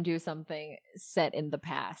see him do something set in the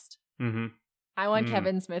past. Mm-hmm. I want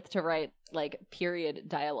Kevin Smith to write like period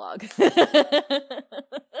dialogue.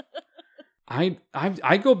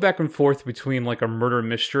 I go back and forth between like a murder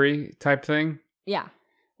mystery type thing. Yeah.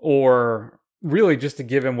 Or really just to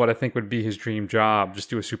give him what I think would be his dream job, just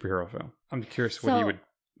do a superhero film. I'm curious what he would,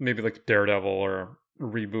 maybe like Daredevil or a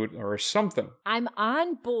reboot or something. I'm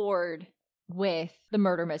on board with the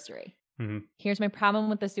murder mystery. Mm-hmm. Here's my problem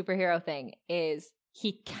with the superhero thing is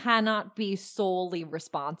he cannot be solely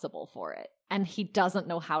responsible for it. And he doesn't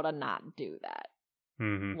know how to not do that.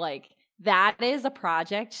 Mm-hmm. Like, that is a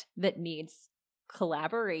project that needs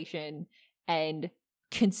collaboration and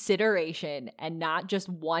consideration and not just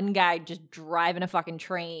one guy just driving a fucking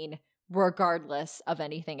train regardless of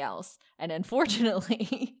anything else. And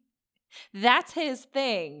unfortunately, that's his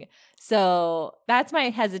thing. So that's my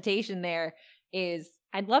hesitation there is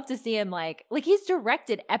I'd love to see him like he's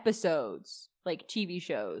directed episodes, like TV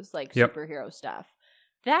shows, like superhero stuff.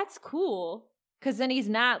 That's cool. Because then he's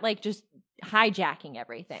not like just hijacking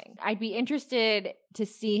everything. I'd be interested to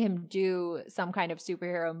see him do some kind of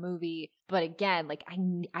superhero movie. But again, like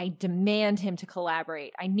I demand him to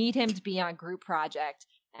collaborate. I need him to be on a group project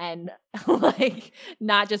and like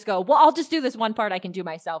not just go, well, I'll just do this one part I can do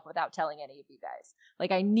myself without telling any of you guys.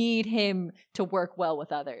 Like I need him to work well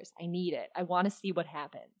with others. I need it. I want to see what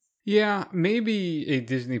happens. Yeah, maybe a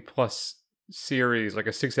Disney Plus series, like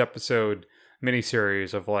a 6-episode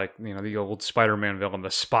miniseries of like, you know, the old Spider-Man villain,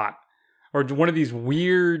 The Spot, or one of these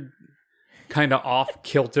weird kind of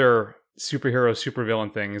off-kilter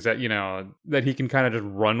supervillain things that, you know, that he can kind of just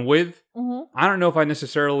run with. Mm-hmm. I don't know if I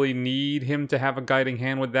necessarily need him to have a guiding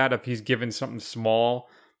hand with that if he's given something small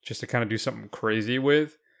just to kind of do something crazy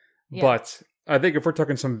with. Yeah. But I think if we're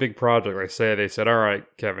talking some big project, like say they said, all right,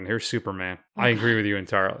 Kevin, here's Superman. I agree with you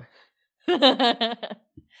entirely.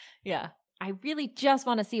 Yeah. I really just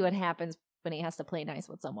want to see what happens when he has to play nice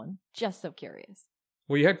with someone. Just so curious.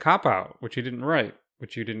 Well, you had Cop Out, which you didn't write,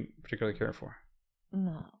 which you didn't particularly care for.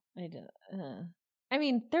 No, I didn't. I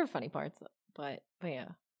mean, there were funny parts, but yeah.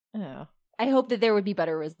 I hope that there would be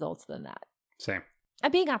better results than that. Same.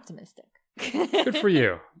 I'm being optimistic. Good for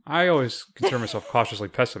you. I always consider myself cautiously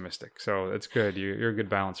pessimistic, so that's good. You're a good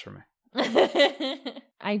balance for me.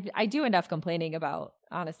 I do enough complaining about,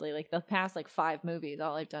 honestly, like the past 5 movies,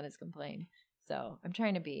 all I've done is complain. So I'm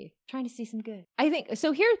trying to see some good. I think,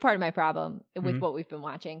 so here's part of my problem with what we've been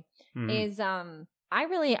watching is, I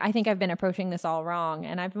think I've been approaching this all wrong,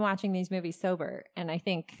 and I've been watching these movies sober, and I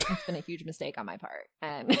think it's been a huge mistake on my part.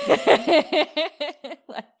 And I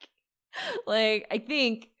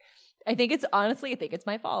think it's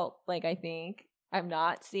my fault. Like, I think I'm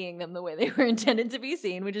not seeing them the way they were intended to be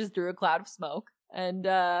seen, which is through a cloud of smoke. And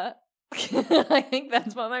I think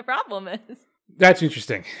that's what my problem is. That's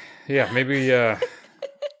interesting. Yeah, maybe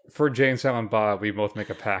for Jay and Silent Bob, we both make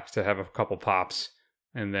a pact to have a couple pops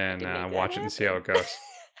and then watch it and see how it goes.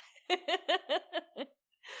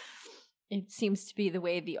 It seems to be the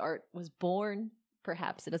way the art was born.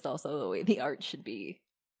 Perhaps it is also the way the art should be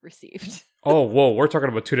received. Oh, whoa, we're talking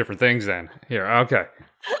about 2 different things then. Here, okay.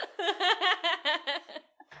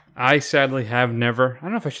 I sadly have never, I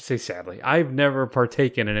don't know if I should say sadly, I've never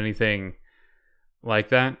partaken in anything like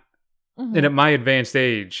that. Mm-hmm. And at my advanced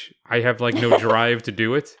age, I have no drive to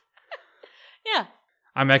do it. Yeah.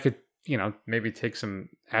 I mean, I could, maybe take some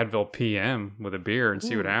Advil PM with a beer and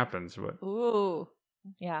see what happens. But ooh,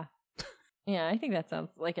 yeah. Yeah, I think that sounds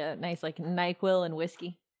like a nice, NyQuil and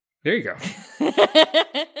whiskey. There you go.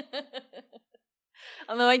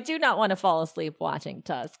 Although I do not want to fall asleep watching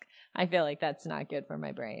Tusk. I feel like that's not good for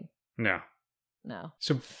my brain. No.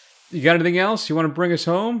 So you got anything else? You want to bring us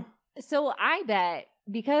home? So I bet,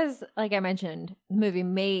 because like I mentioned, the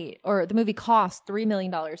movie cost $3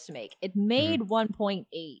 million to make. It made 1.8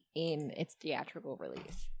 in its theatrical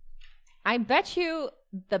release. I bet you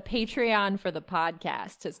the Patreon for the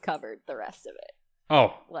podcast has covered the rest of it.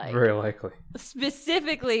 Oh, very likely.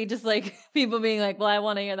 Specifically, just people being well, I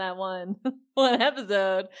want to hear that one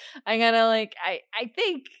episode. I gotta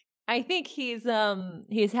I think he's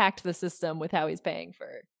hacked the system with how he's paying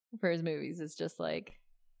for his movies. It's just hey,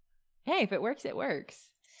 if it works, it works.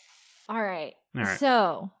 All right.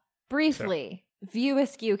 So briefly, View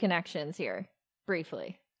Askew connections here.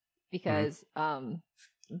 Briefly, because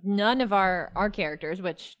none of our characters,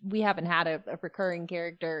 which we haven't had a recurring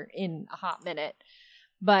character in a hot minute,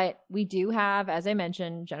 but we do have, as I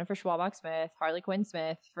mentioned, Jennifer Schwalbach-Smith, Harley Quinn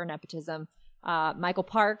Smith for nepotism, Michael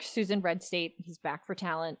Parks, who's in Red State, he's back for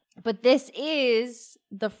talent. But this is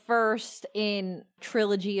the first in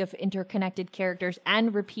trilogy of interconnected characters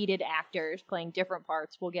and repeated actors playing different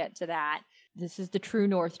parts. We'll get to that. This is the True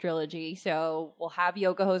North trilogy, so we'll have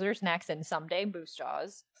Yoga Hosers next, and someday Moose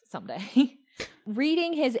Jaws. Someday.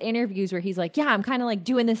 Reading his interviews where he's like, yeah, I'm kind of like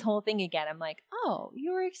doing this whole thing again. I'm like, oh,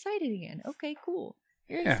 you're excited again. Okay, cool.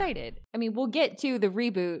 You're excited. I mean, we'll get to the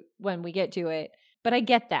reboot when we get to it, but I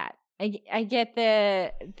get that. I get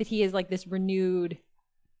that he is like this renewed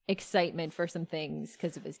excitement for some things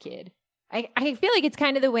because of his kid. I feel like it's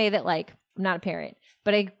kind of the way that, like, I'm not a parent,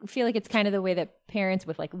 but I feel like it's kind of the way that parents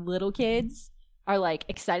with like little kids are like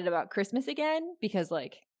excited about Christmas again because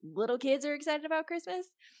like little kids are excited about Christmas.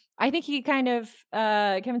 I think he kind of,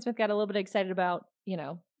 Kevin Smith got a little bit excited about, you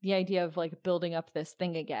know, the idea of like building up this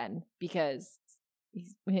thing again because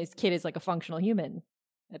his kid is like a functional human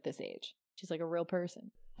at this age. She's like a real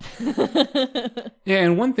person. Yeah,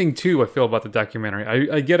 and one thing too I feel about the documentary,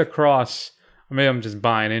 I get across, or maybe I'm just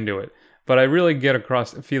buying into it, but I really get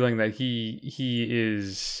across the feeling that he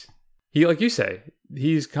like you say,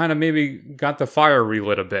 he's kind of maybe got the fire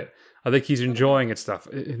relit a bit. I think he's enjoying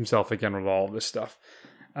himself again with all of this stuff.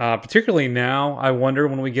 Particularly now, I wonder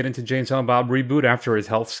when we get into Jay and Silent Bob reboot after his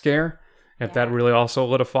health scare, if that really also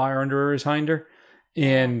lit a fire under his hinder.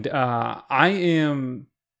 And I am,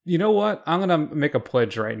 you know what? I'm going to make a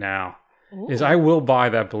pledge right now. Ooh. Is I will buy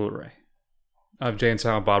that Blu-ray of Jay and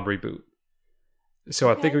Silent Bob reboot. So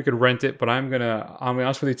I think we could rent it, but I'll be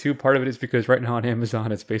honest with you too, part of it is because right now on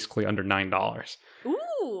Amazon it's basically under $9.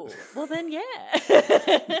 Ooh, well then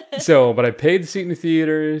yeah. So, but I paid the seat in the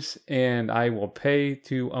theaters and I will pay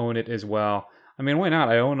to own it as well. I mean, why not?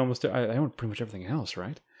 I own pretty much everything else,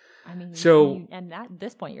 right? I mean, so, and at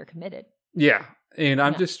this point you're committed. Yeah, and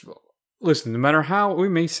I'm just, listen, no matter how, we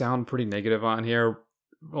may sound pretty negative on here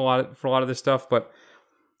for a lot of this stuff, but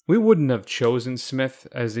we wouldn't have chosen Smith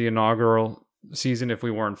as the inaugural season if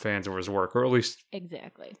we weren't fans of his work, or at least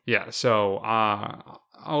exactly. Yeah, so I'll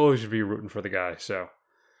always be rooting for the guy. So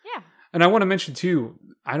yeah, and I want to mention too.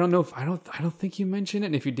 I don't think you mentioned it,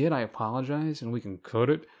 and if you did, I apologize, and we can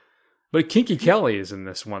code it. But Kinky Kelly is in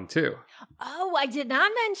this one too. Oh, I did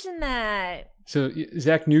not mention that. So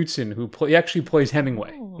Zach Knudsen, he actually plays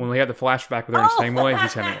Hemingway. When we had the flashback with Ernest Hemingway,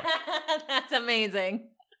 he's Hemingway. That's amazing.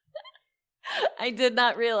 I did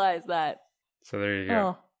not realize that. So there you go.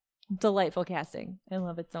 Oh, delightful casting. I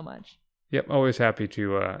love it so much. Yep, always happy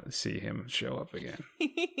to see him show up again.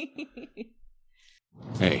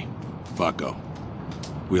 Hey, fucko.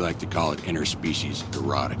 We like to call it interspecies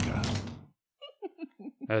erotica.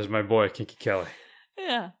 That was my boy, Kinky Kelly.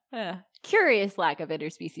 Yeah. Curious lack of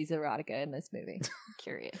interspecies erotica in this movie.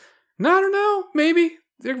 Curious. No, I don't know. Maybe.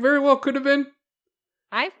 There very well could have been.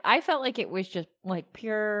 I felt like it was just like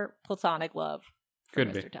pure platonic love for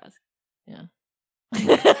could Mr. be. Tusk. Yeah.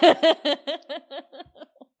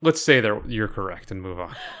 Let's say that you're correct and move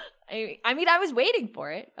on. I mean, I was waiting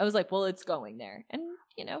for it. I was like, well, it's going there. And,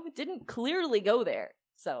 you know, it didn't clearly go there.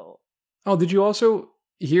 So. Oh, did you also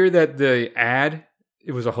hear that the ad,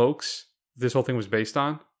 it was a hoax? This whole thing was based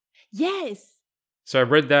on? Yes. So I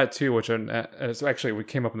read that too, which actually we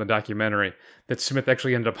came up in the documentary, that Smith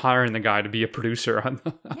actually ended up hiring the guy to be a producer on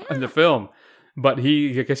the film. But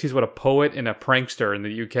I guess he's a poet and a prankster in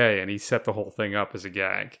the UK, and he set the whole thing up as a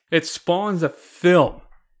gag. It spawns a film.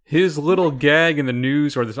 His little gag in the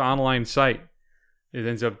news or this online site, it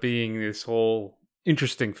ends up being this whole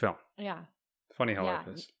interesting film. Yeah. Funny how life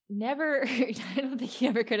is. Never, I don't think he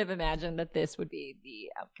ever could have imagined that this would be the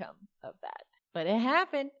outcome of that. But it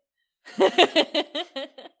happened.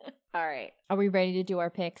 All right. Are we ready to do our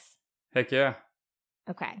picks? Heck yeah.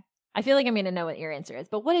 Okay. I feel like I'm going to know what your answer is,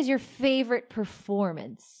 but what is your favorite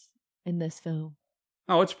performance in this film?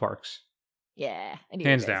 Oh, it's Parks. Yeah. I knew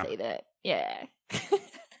Hands you were down. going to say that. Yeah.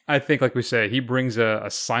 I think, like we say, he brings a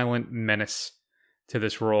silent menace to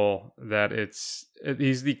this role that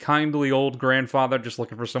he's the kindly old grandfather just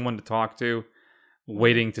looking for someone to talk to,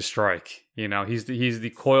 waiting to strike. You know, he's the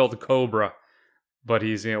coiled cobra, but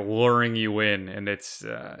he's luring you in, and it's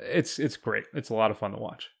great. It's a lot of fun to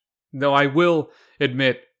watch. Though I will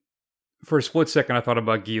admit, for a split second, I thought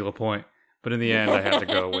about Guy Lapointe, but in the end, I had to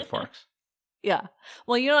go with Parks. Yeah.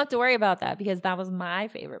 Well, you don't have to worry about that because that was my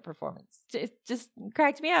favorite performance. It just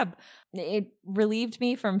cracked me up. It relieved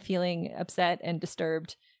me from feeling upset and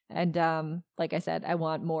disturbed. And like I said, I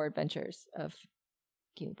want more adventures of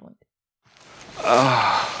Guy Lapointe.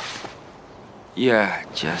 Yeah,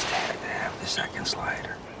 just had to have the second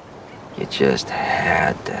slider. You just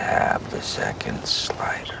had to have the second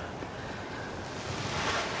slider.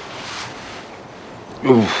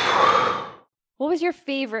 Oof. What was your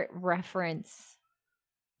favorite reference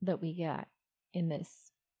that we got in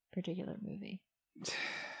this particular movie?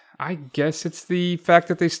 I guess it's the fact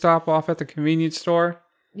that they stop off at the convenience store.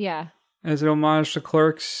 Yeah. As an homage to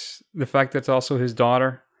Clerks. The fact that it's also his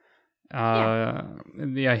daughter.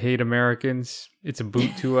 The I Hate Americans. It's a boot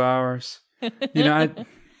 2 hours. You know,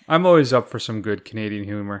 I'm always up for some good Canadian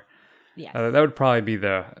humor. Yes. That would probably be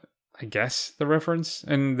the reference.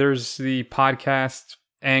 And there's the podcast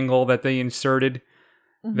angle that they inserted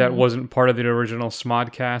that wasn't part of the original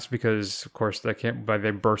Smodcast because, of course, they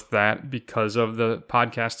birthed that because of the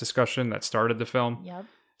podcast discussion that started the film. Yep.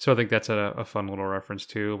 So I think that's a fun little reference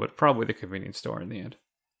too, but probably the convenience store in the end.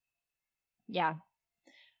 Yeah.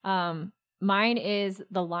 Mine is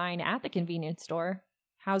the line at the convenience store.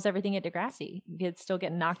 How's everything at Degrassi? Kids still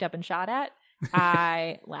getting knocked up and shot at?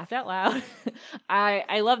 I laughed out loud.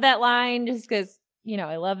 I love that line just because, you know,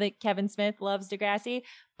 I love that Kevin Smith loves Degrassi,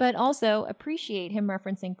 but also appreciate him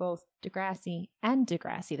referencing both Degrassi and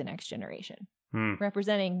Degrassi The Next Generation,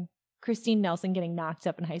 representing Christine Nelson getting knocked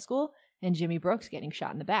up in high school and Jimmy Brooks getting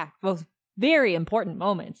shot in the back. Both very important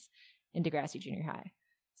moments in Degrassi Junior High.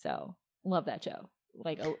 So love that show.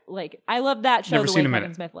 Like I love that show. Never the seen way a Kevin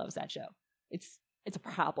minute. Smith loves that show. It's a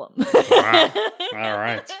problem. Wow. All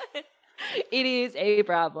right. It is a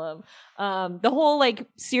problem. The whole like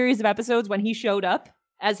series of episodes when he showed up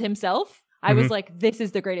as himself, I was like, this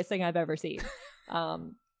is the greatest thing I've ever seen.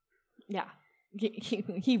 Yeah.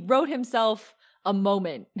 He wrote himself a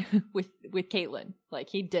moment with Caitlin. Like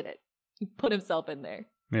he did it. He put himself in there.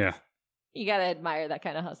 Yeah. You gotta admire that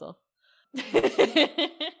kind of hustle.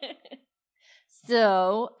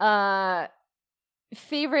 So,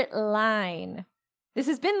 favorite line. This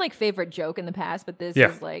has been like favorite joke in the past, but this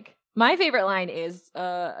is like my favorite line is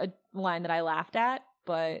a line that I laughed at,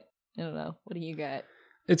 but I don't know. What do you got?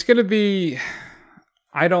 It's gonna be.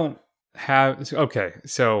 I don't have. Okay,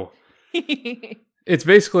 so it's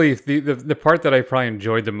basically the part that I probably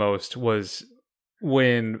enjoyed the most was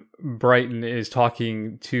when Brighton is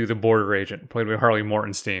talking to the border agent, played by Harley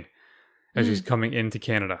Mortenstein, as she's coming into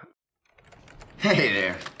Canada. Hey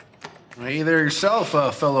there. Hey there yourself,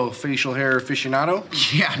 fellow facial hair aficionado.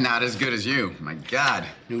 Yeah, not as good as you. My God.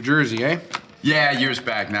 New Jersey, eh? Yeah, years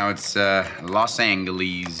back. Now it's Los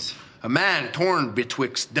Angeles. A man torn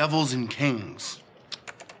betwixt devils and kings.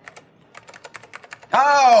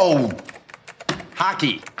 Oh!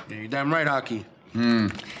 Hockey. Yeah, you're damn right, hockey.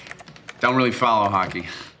 Don't really follow hockey.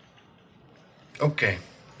 Okay.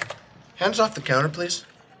 Hands off the counter, please.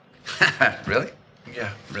 Really?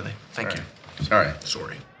 Yeah, really. Thank you. Sorry.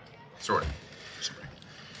 Sorry.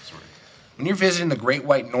 When you're visiting the Great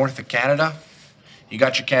White North of Canada, you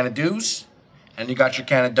got your can of do's and you got your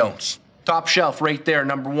can of don'ts. Top shelf right there,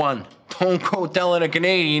 number one. Don't go telling a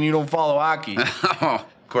Canadian you don't follow hockey. Oh,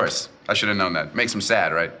 of course. I should have known that. Makes him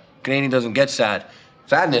sad, right? Canadian doesn't get sad.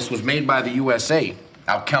 Sadness was made by the USA.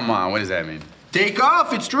 Oh, come on. What does that mean? Take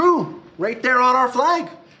off, it's true. Right there on our flag.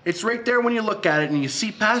 It's right there when you look at it and you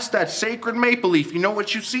see past that sacred maple leaf. You know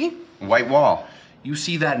what you see? White wall. You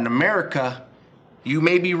see that in America, you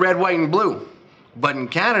may be red, white, and blue. But in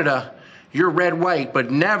Canada, you're red, white,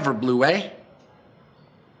 but never blue, eh?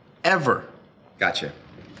 Ever. Gotcha.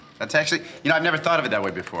 That's actually, I've never thought of it that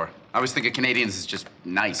way before. I always think of Canadians as just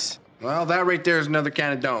nice. Well, that right there is another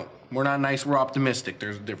kind of don't. We're not nice, we're optimistic.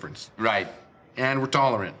 There's a difference. Right. And we're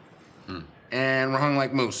tolerant. And we're hung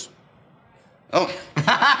like moose. Oh.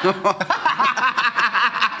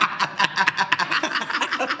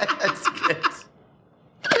 That's good.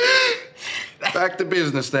 Back to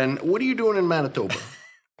business then. What are you doing in Manitoba?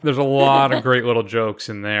 There's a lot of great little jokes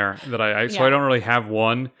in there that so I don't really have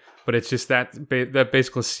one, but it's just that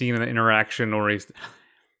basic scene and the interaction where he's,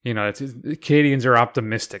 Canadians are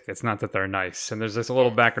optimistic. It's not that they're nice. And there's this little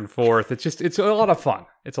back and forth. It's a lot of fun.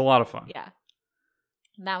 It's a lot of fun. Yeah.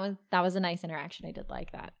 That was a nice interaction. I did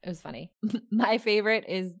like that. It was funny. My favorite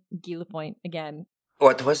is Guy Lapointe again.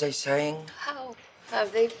 What was I saying? How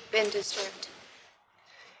have they been disturbed?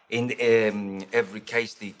 In every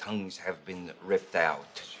case, the tongues have been ripped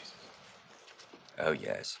out. Oh,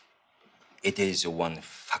 yes. It is one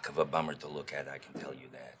fuck of a bummer to look at, I can tell you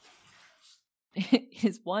that. It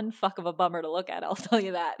is one fuck of a bummer to look at, I'll tell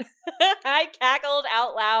you that. I cackled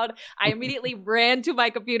out loud. I immediately ran to my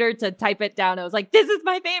computer to type it down. I was like, this is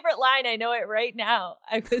my favorite line. I know it right now.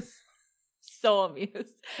 I was so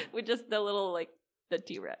amused with just the little, the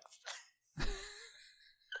T-Rex.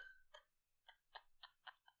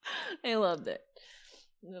 I loved it.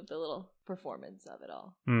 I loved the little performance of it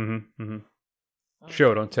all. Mm-hmm. Mm-hmm.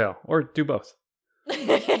 Show, don't tell. Or do both.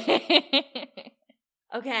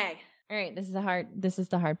 Okay. All right, this is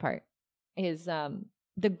the hard part. Is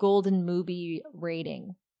the Golden Movie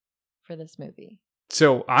rating for this movie.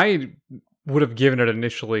 So I would have given it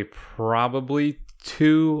initially probably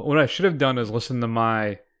 2. What I should have done is listen to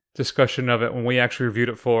my discussion of it when we actually reviewed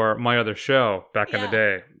it for my other show back in the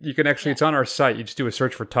day. You can actually, it's on our site. You just do a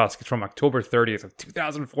search for Tusk. It's from October 30th of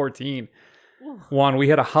 2014. Juan, we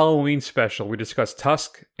had a Halloween special. We discussed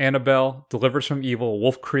Tusk, Annabelle, Delivers from Evil,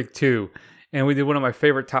 Wolf Creek 2, and we did one of my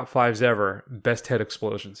favorite top 5s ever, Best Head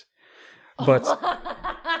Explosions. But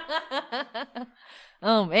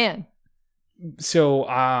oh, man. So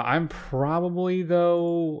I'm probably,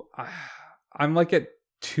 though, I'm like at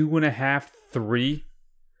 2.5, 3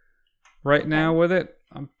 right now with it.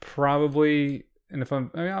 I'm probably, and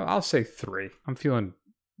I'll say 3. I'm feeling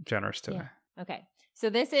generous today. Yeah. Okay. So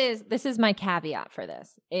this is my caveat for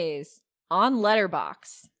this is on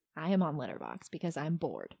Letterboxd. I am on Letterboxd because I'm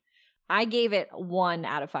bored. I gave it 1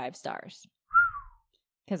 out of 5 stars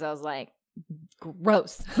because I was like,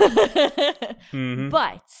 gross. Mm-hmm.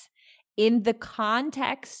 But in the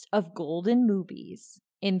context of golden movies,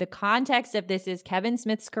 in the context of this is Kevin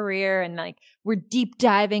Smith's career, and like we're deep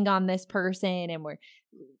diving on this person, and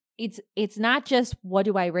it's not just what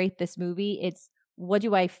do I rate this movie, it's what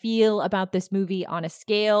do I feel about this movie on a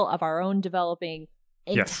scale of our own developing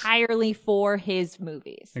entirely for his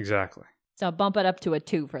movies. Exactly. So I'll bump it up to a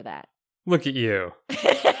 2 for that. Look at you.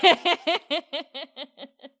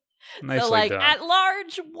 Nicely so like done. At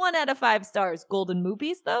large, 1 out of 5 stars. Golden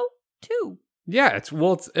movies though, 2. Yeah, it's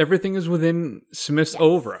everything is within Smith's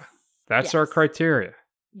oeuvre. That's our criteria.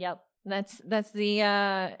 Yep. That's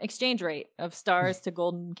the exchange rate of stars to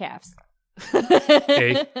golden calves.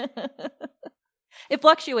 Hey. It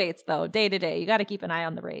fluctuates though, day to day. You got to keep an eye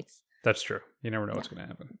on the rates. That's true. You never know what's going to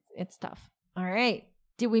happen. It's tough. All right.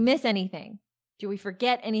 Did we miss anything? Did we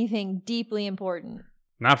forget anything deeply important?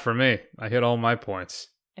 Not for me. I hit all my points.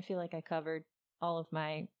 I feel like I covered all of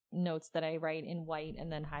my notes that I write in white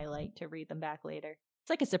and then highlight to read them back later. It's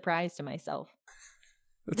like a surprise to myself.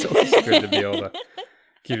 It's always good to be able to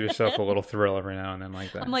give yourself a little thrill every now and then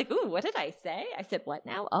like that. I'm like, ooh, what did I say? I said what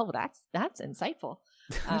now? Oh, that's insightful.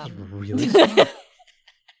 That's really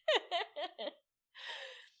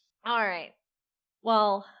All right.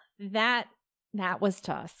 Well, that was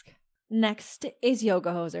Tusk. Next is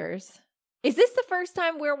Yoga Hosers. Is this the first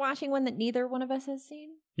time we're watching one that neither one of us has seen?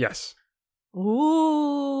 Yes.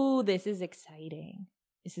 Ooh, this is exciting.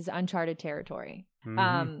 This is uncharted territory.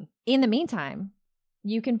 Mm-hmm. In the meantime,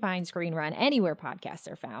 you can find Screen Run anywhere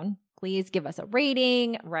podcasts are found. Please give us a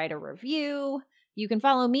rating, write a review. You can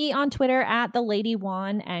follow me on Twitter at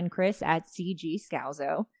TheLadyJuan and Chris at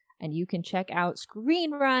CGScalzo. And you can check out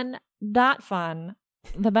screenrun.fun,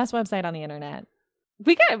 the best website on the internet.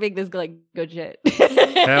 We gotta make this like good shit.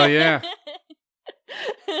 Hell yeah.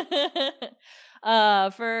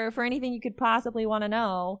 For anything you could possibly want to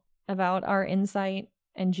know about our insight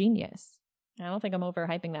and genius. I don't think I'm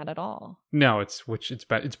overhyping that at all. No, it's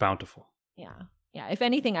bountiful. Yeah. If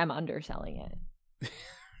anything, I'm underselling it.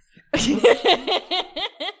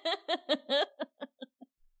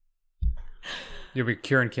 You'll be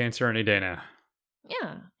curing cancer any day now.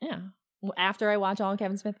 Yeah. After I watch all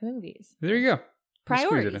Kevin Smith movies. There you go.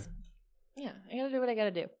 Priorities. Yeah, I gotta do what I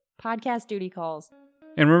gotta do. Podcast duty calls.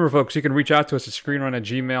 And remember, folks, you can reach out to us at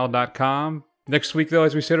screenrun@gmail.com. Next week, though,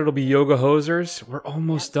 as we said, it'll be Yoga Hosers. We're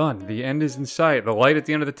almost done. The end is in sight. The light at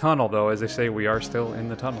the end of the tunnel, though, as they say, we are still in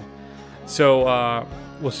the tunnel. So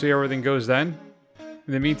we'll see how everything goes then.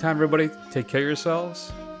 In the meantime, everybody, take care of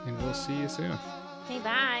yourselves, and we'll see you soon. Hey,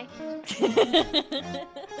 bye.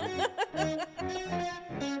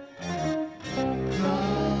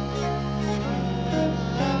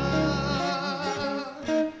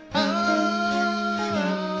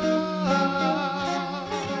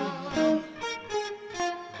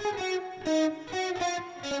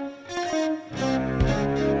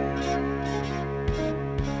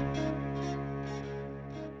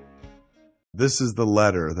 This is the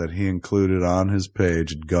letter that he included on his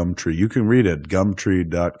page at Gumtree. You can read it,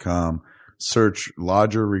 gumtree.com. Search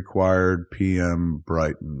lodger required PM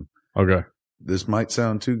Brighton. Okay. This might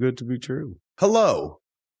sound too good to be true. Hello.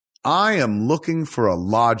 I am looking for a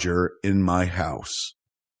lodger in my house.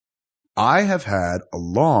 I have had a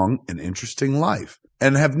long and interesting life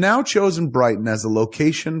and have now chosen Brighton as a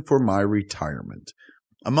location for my retirement.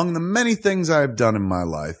 Among the many things I have done in my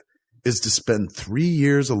life is to spend 3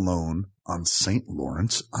 years alone on St.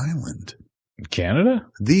 Lawrence Island. Canada?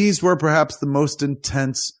 These were perhaps the most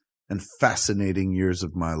intense and fascinating years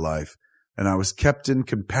of my life, and I was kept in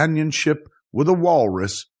companionship with a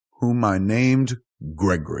walrus whom I named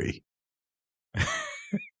Gregory. It's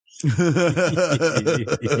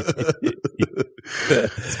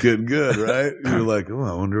getting good, right? You're like, oh,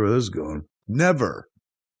 I wonder where this is going. Never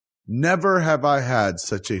have I had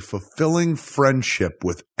such a fulfilling friendship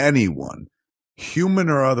with anyone, human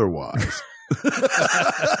or otherwise.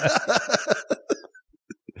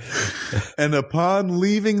 And upon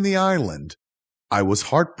leaving the island, I was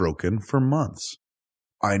heartbroken for months.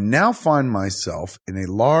 I now find myself in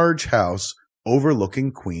a large house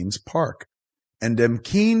overlooking Queen's Park and am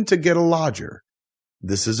keen to get a lodger.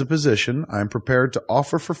 This is a position I am prepared to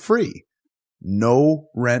offer for free, no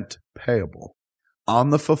rent payable,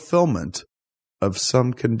 on the fulfillment of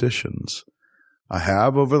some conditions. I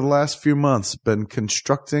have, over the last few months, been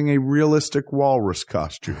constructing a realistic walrus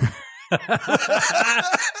costume.